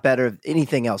good, if not better, than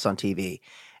anything else on TV.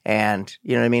 And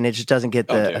you know what I mean? It just doesn't get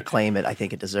the acclaim I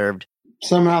think it deserved.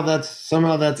 Somehow that's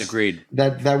agreed.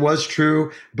 That was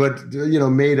true, but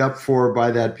made up for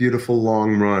by that beautiful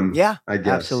long run. Yeah, I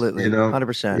guess absolutely,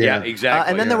 100%. Yeah,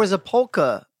 exactly. And then there was a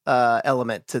polka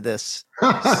element to this.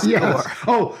 Yes.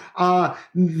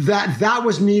 That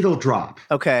was Needle Drop.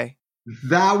 Okay.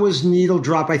 That was Needle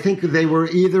Drop. I think they were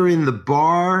either in the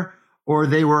bar or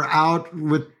they were out in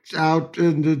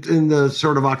the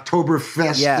sort of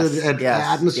Oktoberfest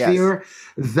atmosphere. Yes.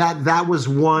 That was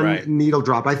one Needle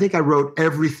Drop. I think I wrote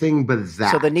everything but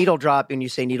that. So the Needle Drop, when you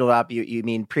say Needle Drop, you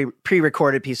mean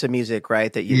pre-recorded piece of music,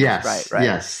 right? That you right.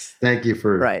 Yes. Thank you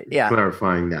for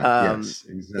clarifying that. Yes,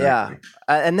 exactly. Yeah.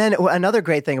 And then another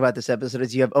great thing about this episode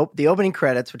is you have the opening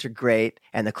credits, which are great,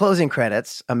 and the closing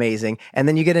credits, amazing, and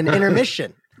then you get an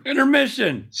intermission.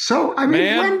 So, I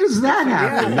mean, when does that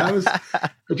happen? That was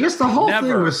just the whole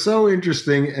thing was so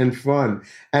interesting and fun.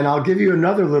 And I'll give you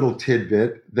another little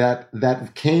tidbit that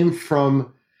came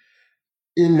from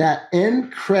in that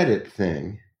end credit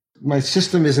thing. My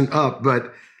system isn't up,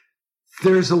 but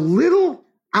there's a little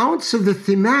ounce of the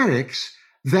thematics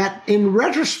that in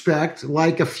retrospect,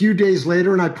 like a few days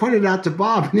later, and I pointed out to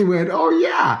Bob and he went, oh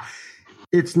yeah,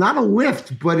 it's not a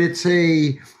lift, but it's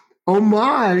a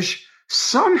homage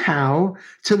somehow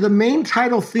to the main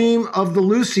title theme of The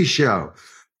Lucy Show.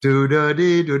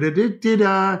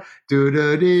 Do-da-dee-do-da-dee-dee-da,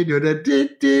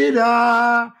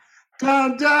 do-da-dee-do-da-dee-dee-da,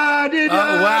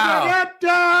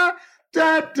 da-da-dee-da-da-da-da.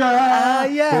 da da.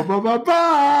 Yeah. Ba ba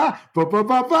ba ba ba ba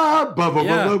ba ba ba ba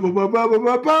ba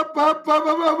ba ba ba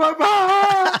ba ba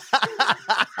ba.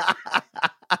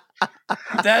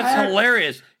 That's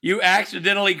hilarious. You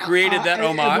accidentally created that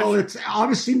homage. Well, it's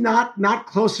obviously not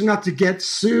close enough to get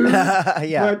sued.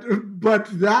 Yeah. But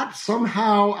that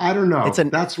somehow, I don't know.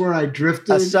 That's where I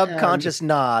drifted. A subconscious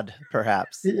nod,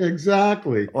 perhaps.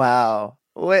 Exactly. Wow.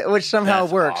 Which somehow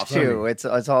That's works awesome. too. It's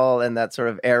all in that sort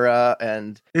of era,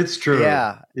 and it's true.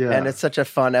 Yeah. And it's such a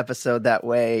fun episode that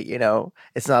way. You know,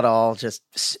 it's not all just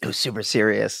super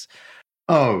serious.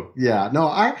 Oh yeah, no,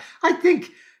 I think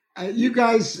you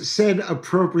guys said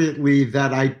appropriately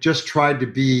that I just tried to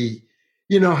be.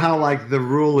 You know how like the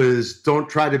rule is don't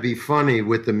try to be funny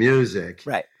with the music,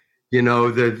 right? You know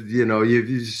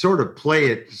you sort of play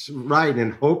it right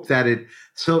and hope that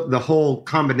the whole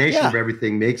combination of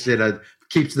everything makes it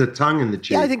keeps the tongue in the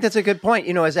cheek. Yeah, I think that's a good point.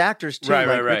 You know, as actors too, Right.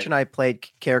 Rich and I played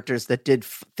characters that did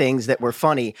things that were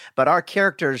funny, but our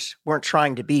characters weren't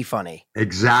trying to be funny.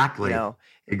 Exactly. You know,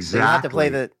 exactly. You have to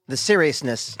play the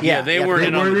seriousness. Yeah, they weren't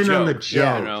in on the joke.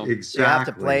 Yeah, you know? Exactly. You have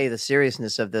to play the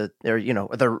seriousness of the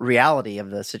reality of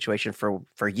the situation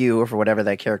for you or for whatever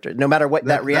that character, no matter what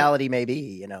that reality may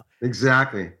be. You know.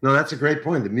 Exactly. No, that's a great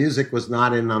point. The music was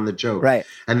not in on the joke, right?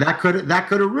 And that could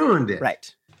have ruined it,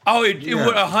 right? Oh, it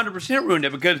would 100% ruined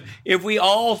it, because if we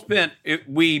all spent,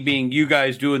 we being you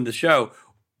guys doing the show,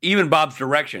 even Bob's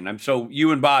direction. So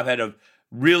you and Bob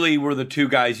really were the two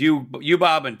guys. You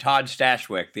Bob, and Todd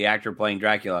Stashwick, the actor playing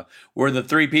Dracula, were the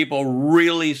three people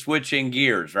really switching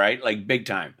gears, right? Like big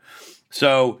time.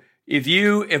 So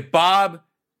if Bob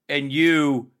and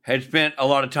you had spent a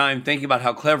lot of time thinking about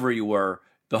how clever you were,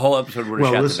 the whole episode would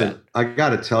have shot the bed. I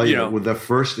got to tell you, with the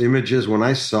first images, when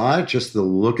I saw it, just the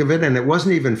look of it, and it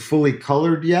wasn't even fully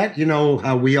colored yet. You know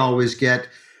how we always get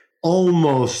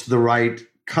almost the right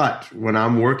cut when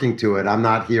I'm working to it. I'm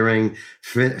not hearing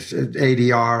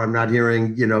ADR. I'm not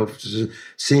hearing,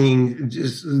 seeing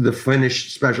just the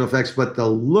finished special effects, but the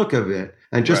look of it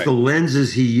and just the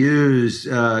lenses he used,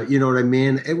 you know what I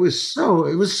mean? It was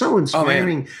so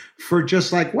inspiring for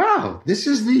just like, wow, this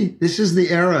is the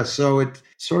era. So it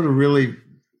sort of really,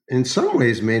 in some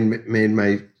ways, made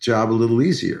my job a little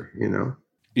easier, you know?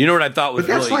 You know what I thought was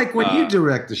But that's really, like when you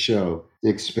direct the show,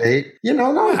 Dick Spade.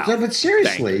 But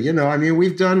seriously, I mean,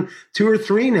 we've done 2 or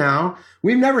 3 now.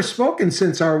 We've never spoken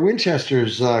since our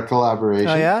Winchester's collaboration.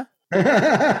 Oh, yeah?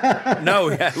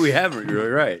 No, we haven't.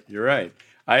 You're right.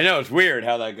 I know, it's weird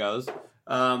how that goes.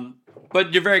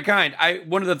 But you're very kind.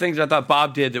 One of the things I thought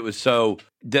Bob did that was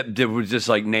that was just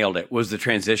like nailed it was the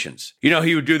transitions. You know,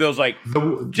 he would do those like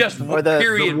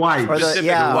period wipes.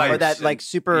 specific wipes. Or that like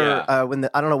super when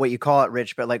I don't know what you call it,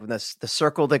 Rich, but like when the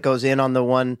circle that goes in on the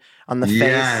one on the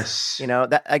face. You know,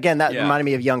 that reminded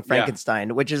me of Young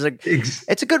Frankenstein, which is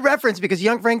it's a good reference because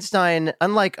Young Frankenstein,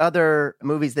 unlike other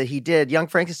movies that he did, Young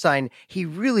Frankenstein, they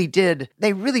really did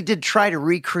try to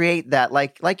recreate that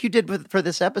like you did for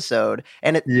this episode,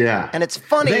 and it's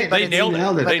funny. They nailed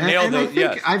it. They nailed it. I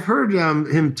think I've heard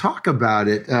him talk about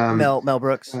it. Mel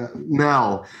Brooks.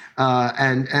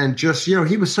 And just,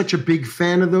 he was such a big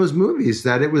fan of those movies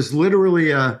that it was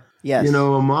literally a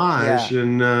homage.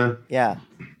 And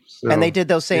and they did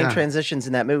those same transitions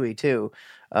in that movie too,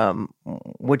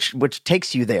 which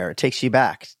takes you there, takes you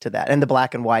back to that, and the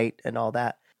black and white and all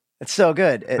that. It's so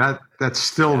good. That's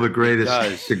still the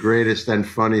greatest and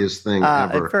funniest thing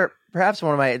ever. Perhaps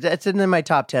one of it's in my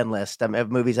top 10 list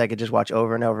of movies I could just watch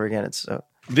over and over again. It's so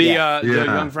the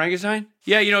Young Frankenstein.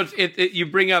 Yeah, you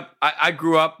bring up. I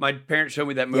grew up. My parents showed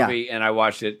me that movie, and I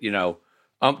watched it.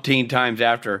 Umpteen times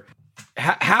after.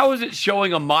 How is it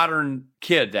showing a modern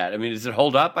kid that? I mean, does it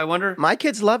hold up, I wonder? My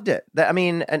kids loved it.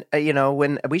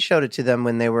 When we showed it to them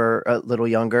when they were a little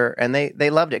younger, and they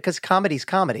loved it because comedy's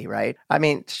comedy, right? I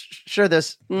mean, sure,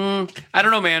 this... I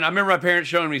don't know, man. I remember my parents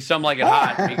showing me Some Like It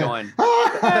Hot, and me going...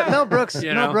 Mel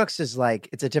Brooks is like,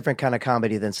 it's a different kind of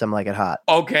comedy than Some Like It Hot.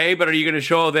 Okay, but are you going to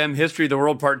show them History of the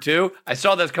World Part 2? I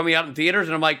saw that's coming out in theaters,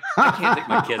 and I'm like, I can't take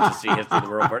my kids to see History of the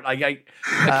World Part. I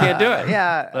can't do it.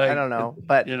 I don't know,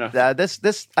 but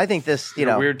this, I think this,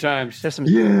 weird times. There's some.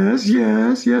 Yes.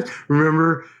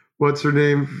 Remember what's her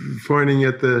name pointing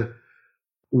at the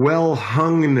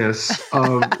well-hungness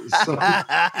of something.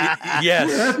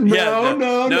 Yes.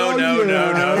 No.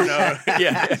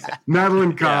 Yeah.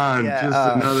 Madeline Kahn, just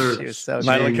another. She was so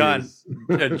Madeline Kahn,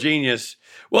 a genius.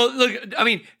 Well, look, I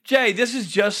mean, Jay, this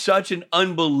is just such an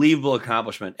unbelievable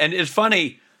accomplishment, and it's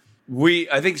funny.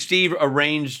 I think Steve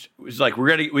arranged. Was like,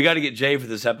 we got to get Jay for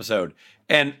this episode,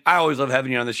 and I always love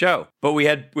having you on the show. But we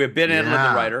had Ben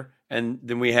Edlund, the writer, And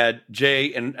then we had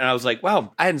Jay, and I was like,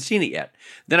 wow, I hadn't seen it yet.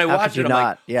 Then I How watched could it, you I'm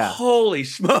not? like, holy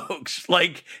smokes.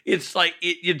 It's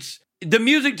the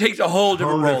music takes a whole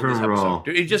different role in this episode.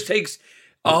 Dude, it just takes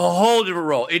a whole different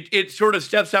role. It sort of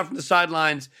steps out from the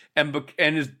sidelines and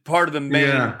is part of the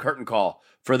main curtain call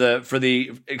for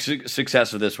the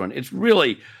success of this one. It's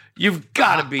really, you've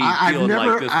got to be feeling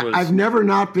like this was. I've never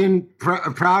not been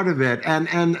proud of it, and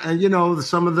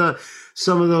some of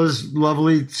those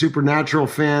lovely Supernatural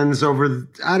fans over,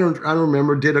 I don't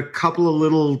remember, did a couple of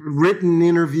little written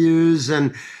interviews,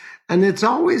 and it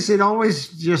always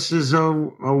just is a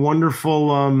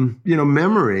wonderful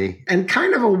memory and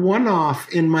kind of a one-off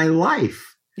in my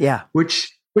life. Yeah,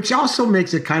 which also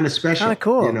makes it kind of special. Kind of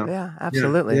cool. Yeah,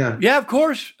 absolutely. Yeah, of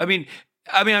course. I mean,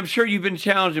 I'm sure you've been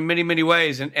challenged in many, many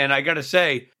ways, and I got to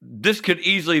say, this could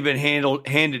easily have been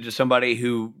handed to somebody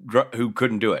who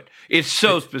couldn't do it. It's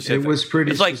so specific. It was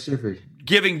pretty specific. Like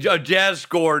giving a jazz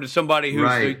score to somebody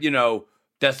who's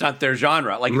that's not their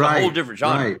genre. Like it's a whole different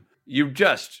genre. Right. You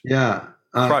just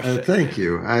crushed it. Thank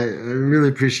you. I really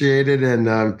appreciate it, and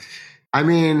I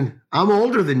mean, I'm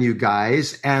older than you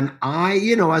guys, and I,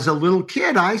 as a little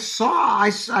kid, I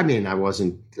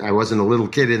wasn't a little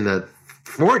kid in the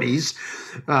 40s,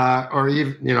 or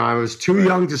even, I was too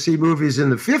young to see movies in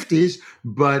the 50s,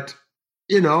 but,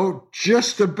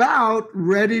 just about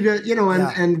ready to,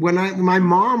 and when my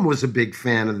mom was a big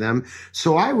fan of them,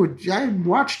 so I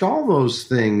watched all those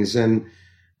things, and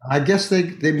I guess they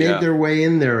made their way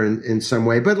in there in some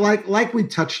way. But like we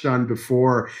touched on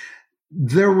before,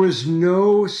 there was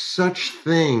no such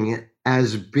thing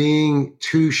as being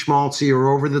too schmaltzy or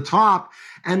over the top.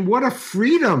 And what a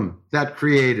freedom that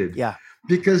created. Yeah.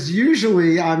 Because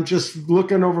usually I'm just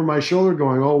looking over my shoulder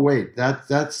going, oh, wait,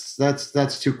 that's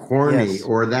too corny,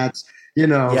 or that's,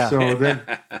 so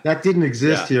that didn't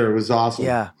exist here. It was awesome.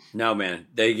 Yeah. No, man,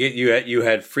 you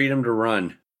had freedom to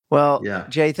run. Well,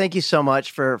 Jay, thank you so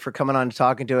much for coming on and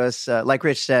talking to us. Like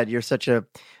Rich said, you're such a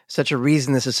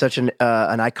reason this is such an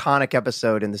iconic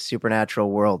episode in the Supernatural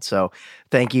world. So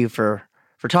thank you for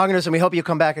talking to us, and we hope you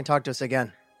come back and talk to us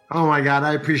again. Oh my God,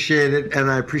 I appreciate it,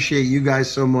 and I appreciate you guys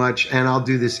so much, and I'll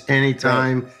do this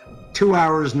anytime. Right. 2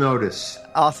 hours notice.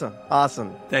 Awesome.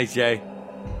 Thanks, Jay.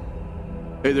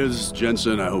 Hey there, this is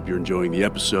Jensen. I hope you're enjoying the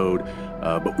episode,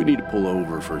 but we need to pull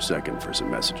over for a second for some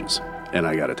messages, and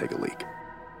I got to take a leak.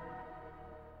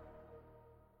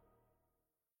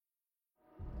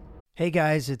 Hey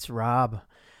guys, it's Rob.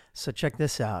 So check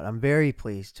this out. I'm very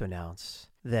pleased to announce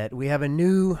that we have a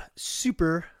new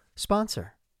super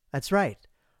sponsor. That's right,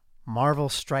 Marvel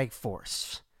Strike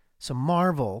Force. So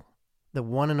Marvel, the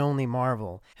one and only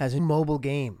Marvel, has a mobile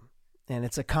game, and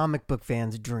it's a comic book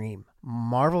fan's dream.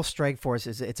 Marvel Strike Force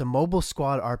it's a mobile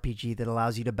squad RPG that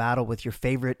allows you to battle with your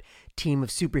favorite team of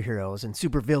superheroes and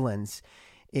supervillains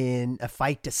in a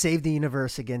fight to save the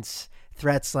universe against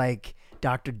threats like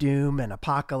Dr. Doom and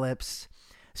Apocalypse.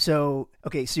 So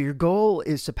your goal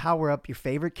is to power up your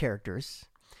favorite characters,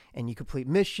 and you complete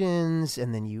missions,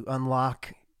 and then you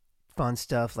unlock fun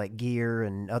stuff like gear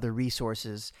and other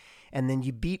resources, and then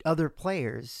you beat other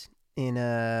players in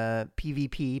a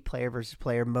PvP, player versus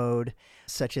player mode,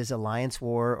 such as Alliance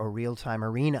War or Real-Time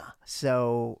Arena.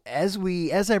 So as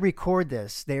I record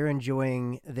this, they're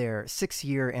enjoying their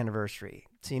 6-year anniversary.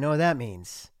 So you know what that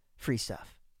means? Free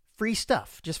stuff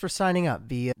just for signing up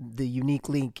via the unique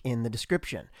link in the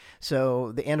description.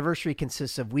 So the anniversary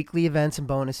consists of weekly events and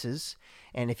bonuses,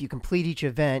 and if you complete each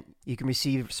event, you can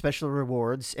receive special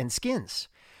rewards and skins.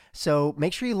 So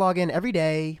make sure you log in every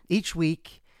day, each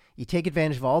week. You take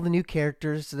advantage of all the new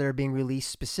characters that are being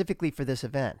released specifically for this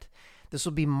event. This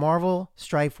will be Marvel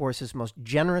Strike Force's most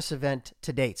generous event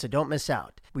to date, so don't miss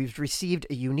out. We've received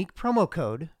a unique promo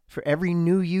code for every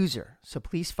new user, so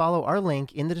please follow our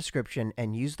link in the description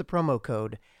and use the promo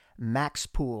code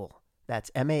MAXPOOL.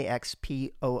 That's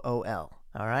MAXPOOL.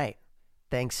 All right.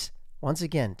 Thanks once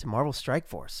again to Marvel Strike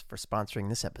Force for sponsoring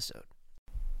this episode.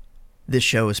 This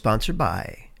show is sponsored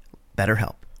by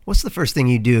BetterHelp. What's the first thing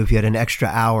you'd do if you had an extra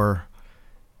hour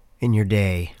in your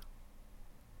day?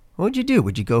 What would you do?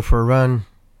 Would you go for a run,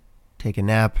 take a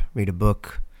nap, read a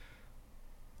book,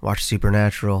 watch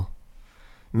Supernatural?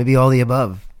 Maybe all the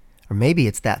above. Or maybe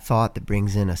it's that thought that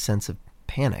brings in a sense of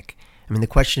panic. I mean, the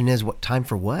question is, what time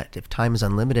for what? If time is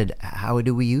unlimited, how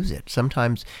do we use it?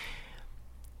 Sometimes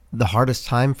the hardest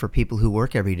time for people who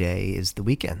work every day is the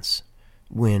weekends,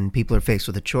 when people are faced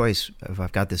with a choice. If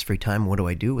I've got this free time, what do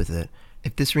I do with it?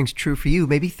 If this rings true for you,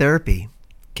 maybe therapy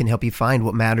can help you find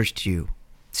what matters to you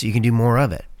so you can do more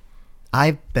of it.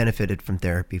 I've benefited from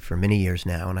therapy for many years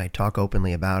now, and I talk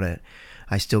openly about it.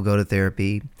 I still go to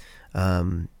therapy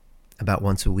about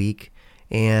once a week,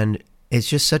 and it's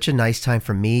just such a nice time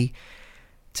for me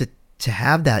to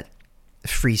have that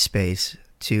free space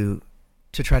to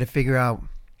try to figure out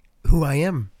who I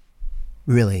am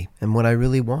really and what I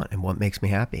really want and what makes me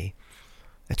happy.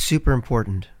 It's super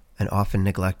important and often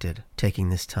neglected,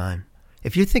 taking this time.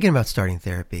 If you're thinking about starting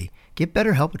therapy, give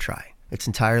BetterHelp a try. It's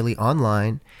entirely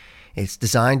online. It's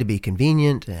designed to be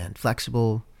convenient and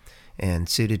flexible and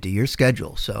suited to your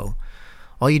schedule. So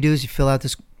all you do is you fill out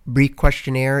this brief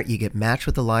questionnaire, you get matched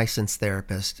with a licensed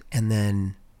therapist, and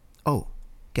then,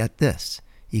 get this,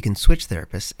 you can switch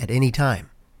therapists at any time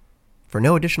for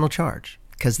no additional charge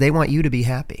because they want you to be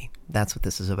happy. That's what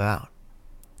this is about.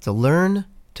 So learn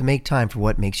to make time for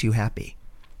what makes you happy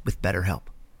with BetterHelp.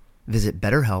 Visit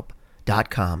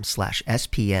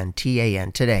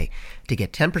BetterHelp.com/SPNTAN today to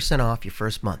get 10% off your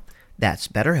first month. That's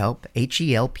BetterHelp,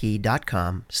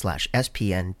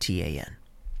 HELP.com/SPNTAN.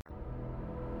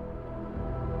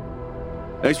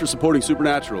 Thanks for supporting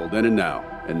Supernatural then and now.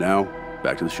 And now,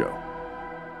 back to the show.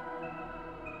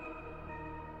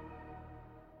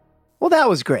 Well, that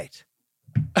was great.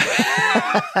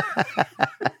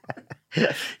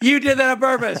 You did that on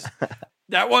purpose.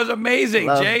 That was amazing.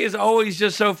 Jay is always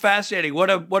just so fascinating. What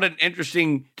an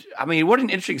interesting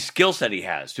skill set he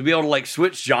has to be able to like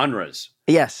switch genres.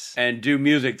 Yes. And do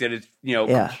music that is,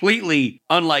 completely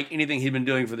unlike anything he'd been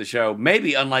doing for the show.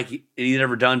 Maybe unlike he'd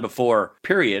ever done before,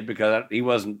 period, because he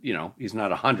wasn't, he's not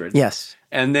 100. Yes.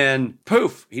 And then,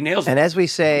 poof, he nails it. And as we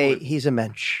say, he's a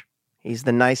mensch. He's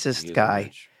the nicest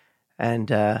guy.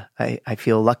 And I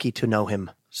feel lucky to know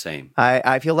him. Same.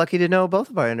 I feel lucky to know both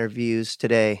of our interviews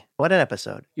today. What an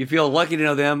episode. You feel lucky to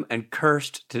know them and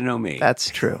cursed to know me. That's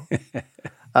true.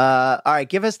 All right,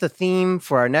 give us the theme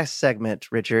for our next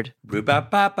segment, Richard. Mythology.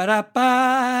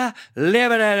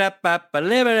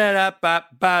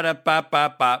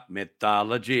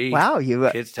 Wow,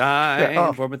 it's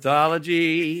time for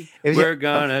mythology. We're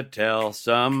gonna tell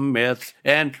some myths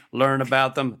and learn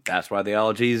about them. That's why the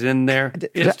ology's in there.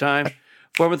 It's time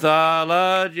for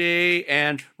mythology,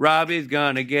 and Robbie's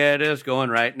gonna get us going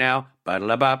right now.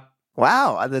 Ba-da-la-bop.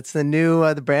 Wow, that's the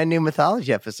brand new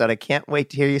mythology episode. I can't wait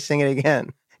to hear you sing it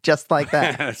again. Just like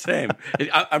that. Same.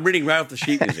 I'm reading right off the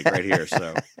sheet music right here.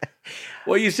 So,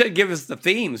 well, you said give us the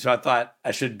theme, so I thought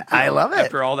I should. I love it.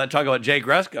 After all that talk about Jay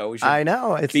Gruska, we should. I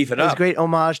know. Beef it up. It's a great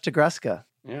homage to Gruska.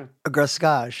 Yeah. A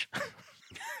Gruskage.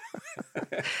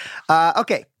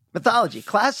 Okay, mythology.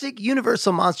 Classic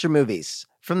Universal monster movies.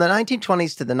 From the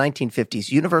 1920s to the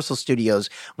 1950s, Universal Studios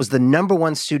was the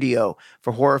 #1 studio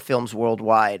for horror films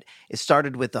worldwide. It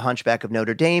started with The Hunchback of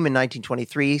Notre Dame in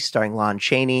 1923, starring Lon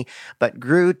Chaney, but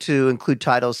grew to include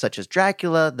titles such as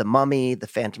Dracula, The Mummy, The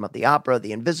Phantom of the Opera,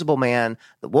 The Invisible Man,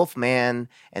 The Wolf Man,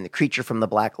 and The Creature from the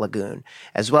Black Lagoon,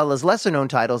 as well as lesser-known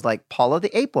titles like Paula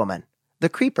the Ape Woman, The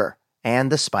Creeper,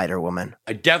 and The Spider Woman.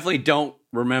 I definitely don't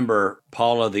remember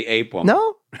Paula the Ape Woman.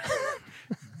 No?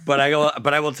 But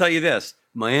I will tell you this.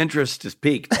 My interest is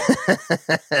piqued.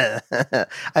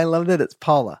 I love that it's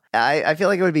Paula. I feel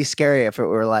like it would be scary if it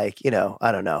were like,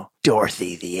 I don't know,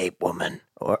 Dorothy the Ape Woman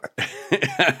or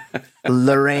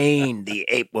Lorraine the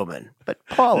Ape Woman. But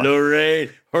Paula.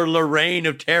 Lorraine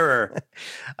of Terror.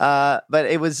 But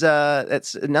it was,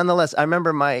 it's nonetheless, I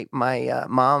remember my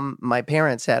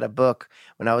parents had a book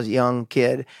when I was a young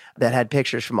kid that had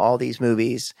pictures from all these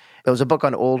movies. It was a book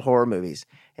on old horror movies,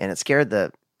 and it scared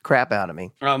the crap out of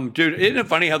me. Dude, isn't it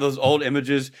funny how those old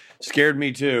images scared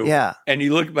me too? Yeah. And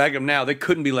you look back at them now, they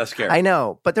couldn't be less scary. I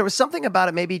know, but there was something about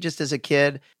it, maybe just as a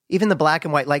kid, even the black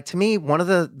and white, like to me, one of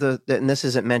the and this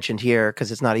isn't mentioned here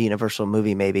because it's not a Universal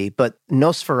movie maybe, but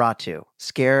Nosferatu,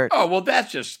 scared. Oh, well,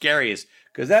 that's just scariest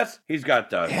because he's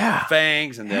got the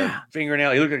fangs and the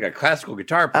fingernail. He looked like a classical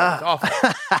guitar player. It's awful.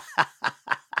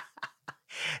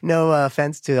 No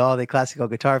offense to all the classical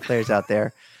guitar players out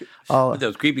there. With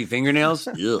those creepy fingernails.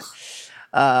 Ugh.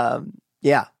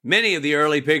 Yeah. Many of the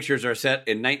early pictures are set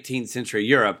in 19th century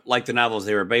Europe, like the novels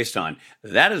they were based on.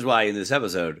 That is why in this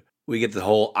episode, we get the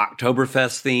whole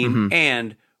Oktoberfest theme,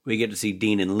 and we get to see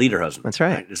Dean and Lederhosen. That's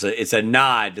right. It's a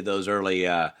nod to those early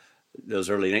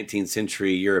 19th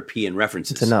century European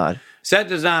references. It's a nod. Set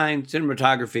design,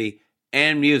 cinematography,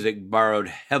 and music borrowed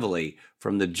heavily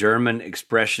from the German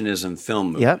Expressionism film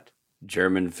movement. Yep.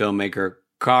 German filmmaker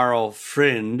Karl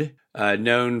Friend,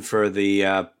 known for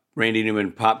the Randy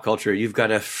Newman pop culture, "You've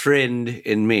Got a Friend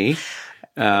in Me."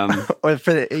 Or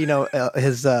for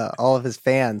his all of his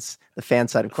fans, the fan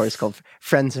side, of course, called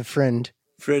Friends of Friend.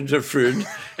 Friends of Friend.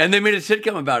 And they made a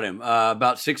sitcom about him,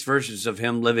 about 6 versions of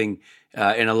him living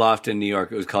in a loft in New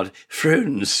York. It was called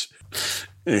Friends.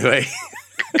 Anyway,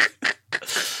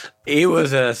 he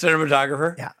was a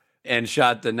cinematographer and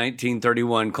shot the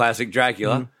 1931 classic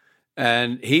Dracula.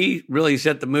 And he really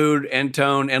set the mood and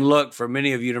tone and look for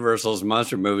many of Universal's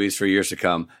monster movies for years to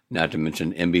come, not to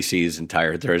mention NBC's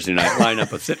entire Thursday night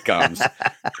lineup of sitcoms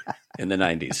in the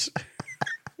 90s.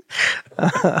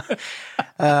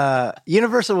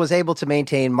 Universal was able to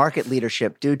maintain market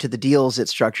leadership due to the deals it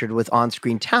structured with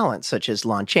on-screen talent such as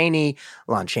Lon Chaney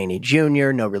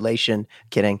Jr., no relation,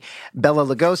 kidding, Bela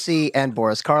Lugosi, and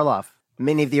Boris Karloff.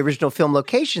 Many of the original film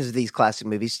locations of these classic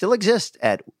movies still exist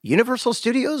at Universal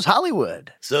Studios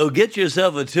Hollywood. So get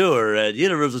yourself a tour at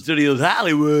Universal Studios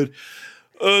Hollywood,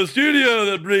 a studio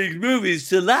that brings movies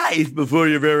to life before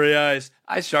your very eyes.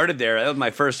 I started there. That was my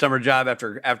first summer job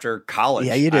after college.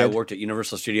 Yeah, you did. I worked at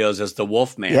Universal Studios as the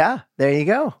Wolfman. Yeah, there you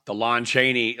go. The Lon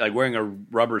Chaney, like wearing a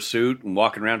rubber suit and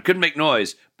walking around. Couldn't make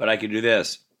noise, but I could do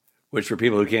this, which for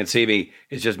people who can't see me,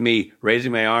 is just me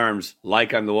raising my arms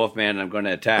like I'm the Wolfman and I'm going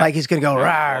to attack. Like he's going to go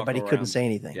rawr, but he around. couldn't say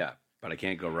anything. Yeah, but I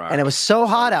can't go rawr. And it was so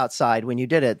hot outside when you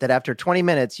did it that after 20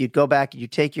 minutes, you'd go back,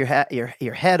 you'd take your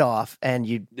head off, and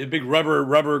you'd... The big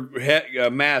rubber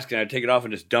mask, and I'd take it off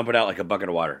and just dump it out like a bucket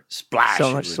of water. Splash!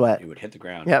 So much sweat. It would hit the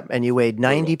ground. Yep, and you weighed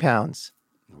 90 pounds.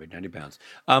 I weighed 90 pounds.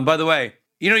 By the way,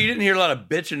 you didn't hear a lot of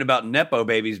bitching about Nepo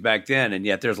babies back then, and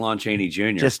yet there's Lon Chaney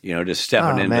Jr. Just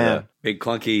stepping into the big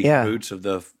clunky boots of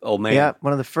the old man. Yeah,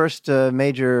 one of the first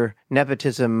major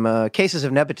nepotism cases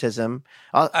of nepotism.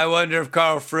 I wonder if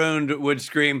Carl Freund would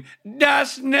scream,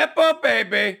 "Das Nepo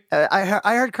baby!" I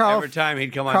heard Carl every time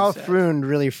he'd come on. Carl Freund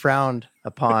really frowned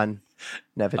upon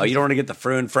nepotism. Oh, you don't want to get the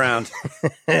Freund frowned.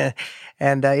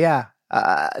 And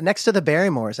next to the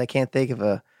Barrymores, I can't think of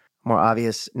a more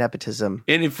obvious nepotism.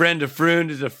 Any friend of Freund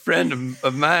is a friend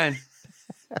of mine.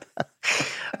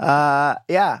 So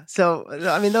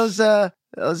I mean,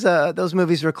 those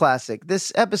movies were classic.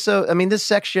 This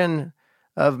section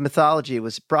of mythology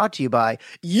was brought to you by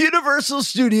Universal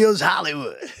Studios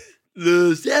Hollywood.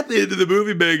 Step into the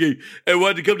movie making and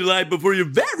want to come to life before your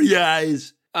very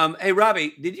eyes. Hey, Robbie,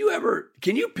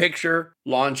 can you picture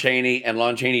Lon Chaney and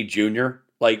Lon Chaney Jr.?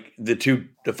 Like the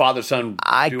father-son duo?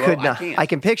 I could not. I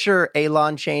can picture a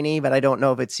Lon Chaney, but I don't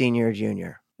know if it's senior or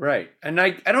junior. Right. And I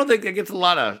don't think it gets a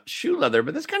lot of shoe leather,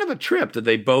 but that's kind of a trip that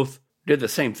they both did the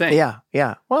same thing. Yeah.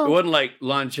 Well, it wasn't like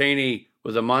Lon Chaney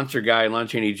was a monster guy and Lon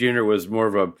Chaney Jr. was more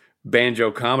of a banjo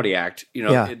comedy act.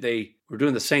 They were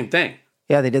doing the same thing.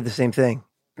 Yeah, they did the same thing.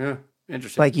 Yeah,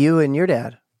 interesting. Like you and your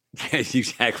dad.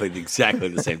 Exactly the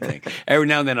same thing. Every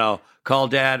now and then I'll call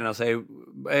Dad and I'll say,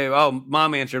 "Hey,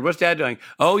 Mom answered. What's Dad doing?"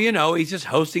 "Oh, he's just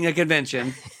hosting a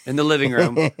convention in the living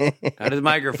room. Got his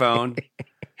microphone.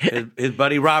 His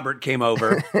buddy Robert came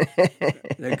over.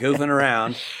 They're goofing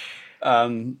around."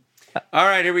 All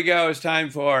right, here we go. It's time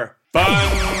for Fun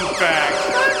Facts.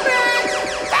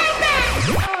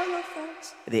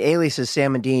 The aliases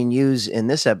Sam and Dean use in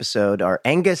this episode are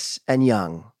Angus and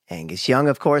Young. Angus Young,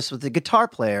 of course, was the guitar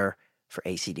player for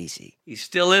AC/DC. He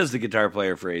still is the guitar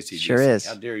player for AC/DC. Sure is.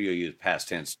 How dare you use past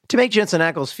tense? To make Jensen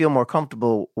Ackles feel more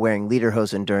comfortable wearing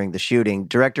lederhosen during the shooting,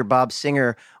 director Bob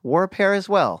Singer wore a pair as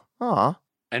well. Aw.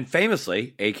 And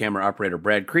famously, A-camera operator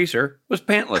Brad Creaser was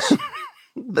pantless.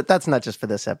 But that's not just for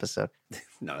this episode.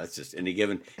 No, that's just any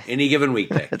given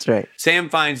weekday. That's right. Sam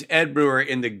finds Ed Brewer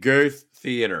in the Goethe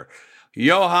Theater.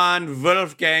 Johann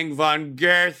Wolfgang von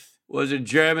Goethe was a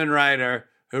German writer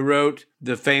who wrote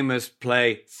the famous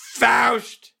play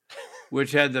Faust,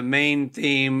 which had the main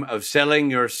theme of selling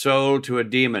your soul to a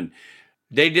demon.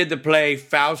 They did the play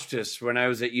Faustus when I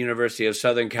was at University of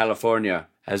Southern California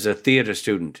as a theater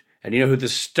student. And you know who the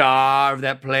star of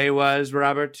that play was,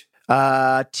 Robert?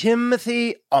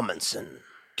 Timothy Amundsen.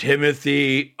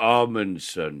 Timothy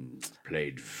Amundsen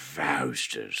played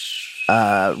Faustus.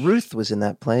 Ruth was in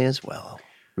that play as well.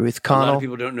 Ruth Connell. A lot of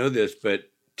people don't know this, but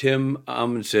Tim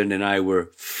Amundsen and I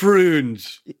were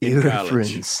friends in college.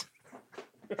 Friends.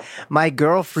 My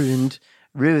girlfriend,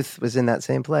 Ruth, was in that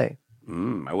same play.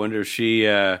 I wonder if she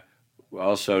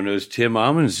also knows Tim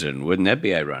Amundsen. Wouldn't that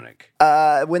be ironic?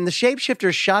 When the shapeshifter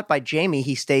is shot by Jamie,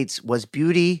 he states, "Was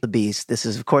Beauty the Beast?" This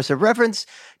is, of course, a reference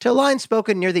to a line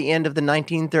spoken near the end of the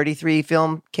 1933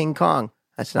 film King Kong.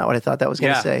 That's not what I thought that was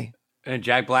going to say. And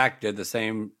Jack Black did the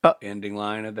same ending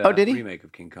line of the remake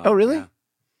of King Kong. Oh, really? Yeah.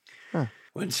 Huh.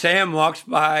 When Sam walks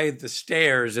by the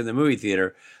stairs in the movie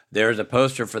theater, there's a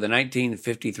poster for the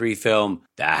 1953 film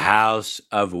The House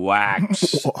of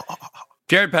Wax.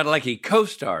 Jared Padalecki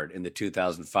co-starred in the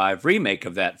 2005 remake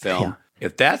of that film. Yeah.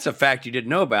 If that's a fact you didn't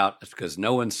know about, it's because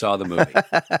no one saw the movie.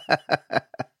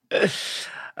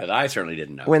 But I certainly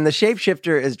didn't know. When the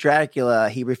shapeshifter is Dracula,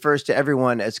 he refers to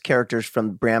everyone as characters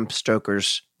from Bram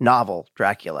Stoker's novel,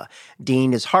 Dracula.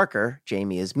 Dean is Harker,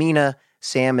 Jamie is Mina,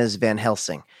 Sam is Van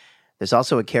Helsing. There's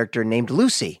also a character named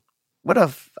Lucy. What a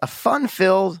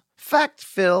fun-filled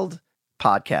fact-filled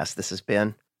podcast this has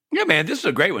been. Yeah, man, this is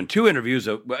a great one. 2 interviews.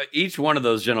 Each one of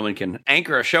those gentlemen can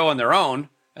anchor a show on their own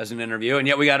as an interview, and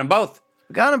yet we got them both.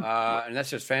 We got them. And that's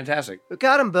just fantastic. We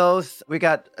got them both. We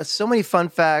got so many fun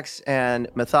facts and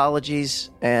mythologies,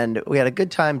 and we had a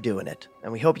good time doing it.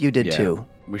 And we hope you did too.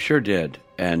 We sure did.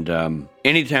 And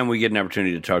anytime we get an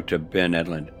opportunity to talk to Ben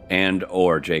Edlund and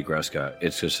or Jay Gruska,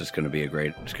 it's going to be a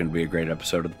great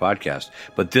episode of the podcast.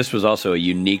 But this was also a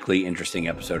uniquely interesting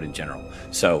episode in general.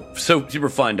 So super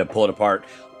fun to pull it apart.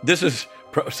 This is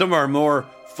some of our more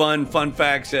fun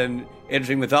facts and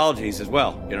interesting mythologies as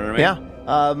well. You know what I mean? Yeah.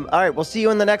 All right, we'll see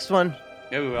you in the next one.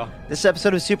 Yeah, we will. This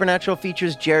episode of Supernatural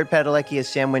features Jared Padalecki as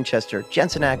Sam Winchester,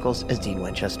 Jensen Ackles as Dean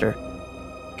Winchester.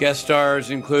 Guest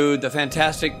stars include the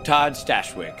fantastic Todd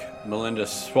Stashwick, Melinda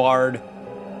Sward, I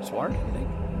think?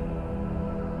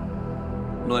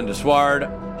 Melinda Sward,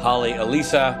 Holly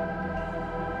Alyssa,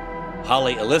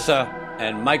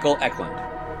 and Michael Eklund.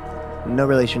 No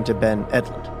relation to Ben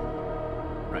Edlund.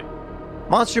 Right.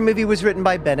 Monster Movie was written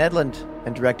by Ben Edlund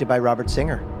and directed by Robert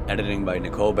Singer. Editing by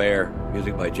Nicole Bayer,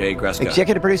 music by Jay Gruska.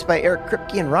 Executive produced by Eric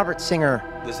Kripke and Robert Singer.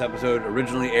 This episode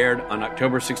originally aired on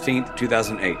October 16th,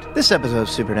 2008. This episode of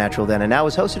Supernatural Then and Now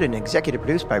was hosted and executive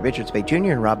produced by Richard Spade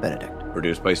Jr. and Rob Benedict.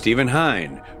 Produced by Stephen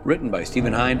Hine. Written by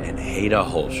Stephen Hine and Haida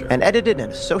Holscher. And edited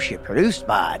and associate produced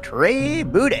by Trey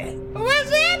Booty.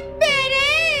 What's up,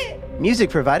 Betty? Music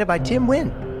provided by Tim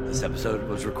Wynn. This episode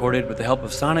was recorded with the help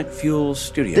of Sonic Fuel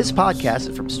Studios. This podcast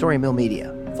is from Story Mill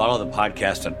Media. Follow the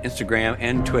podcast on Instagram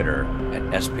and Twitter at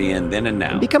SPN Then and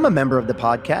Now. And become a member of the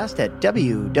podcast at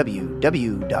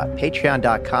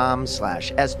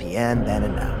www.patreon.com/SPN Then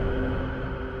and Now.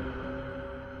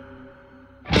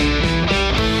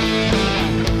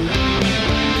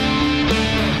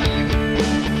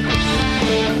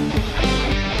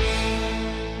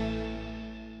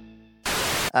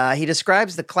 He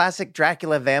describes the classic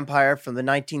Dracula vampire from the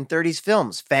 1930s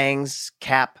films. Fangs,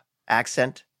 cap,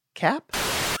 accent. Cap?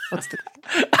 What's the...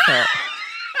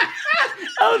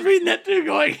 I was reading that too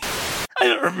going, I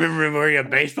don't remember him wearing a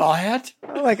baseball hat.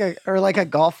 Like a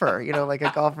golfer, like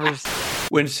a golfer's...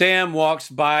 When Sam walks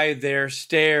by their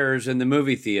stairs in the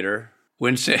movie theater,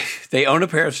 they own a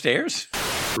pair of stairs?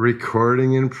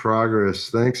 Recording in progress.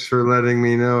 Thanks for letting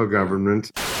me know,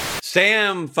 government.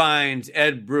 Sam finds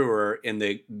Ed Brewer in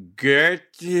the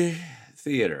Goethe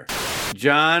Theater.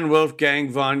 John Wolfgang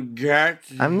von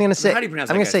Goethe. I'm going to say, how do you pronounce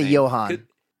that? I'm going to say name? Johann.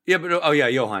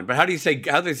 Johann. But how do they say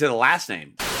the last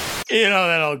name? You know,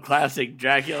 that old classic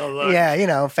Dracula look.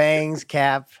 Yeah, fangs,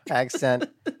 cap, accent.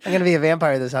 I'm going to be a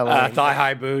vampire this Halloween.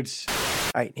 Thigh-high boots. All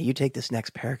right, now you take this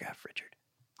next paragraph, Richard.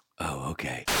 Oh,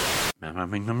 okay.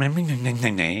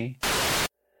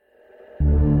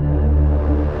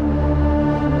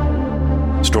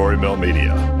 Story Mill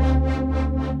Media.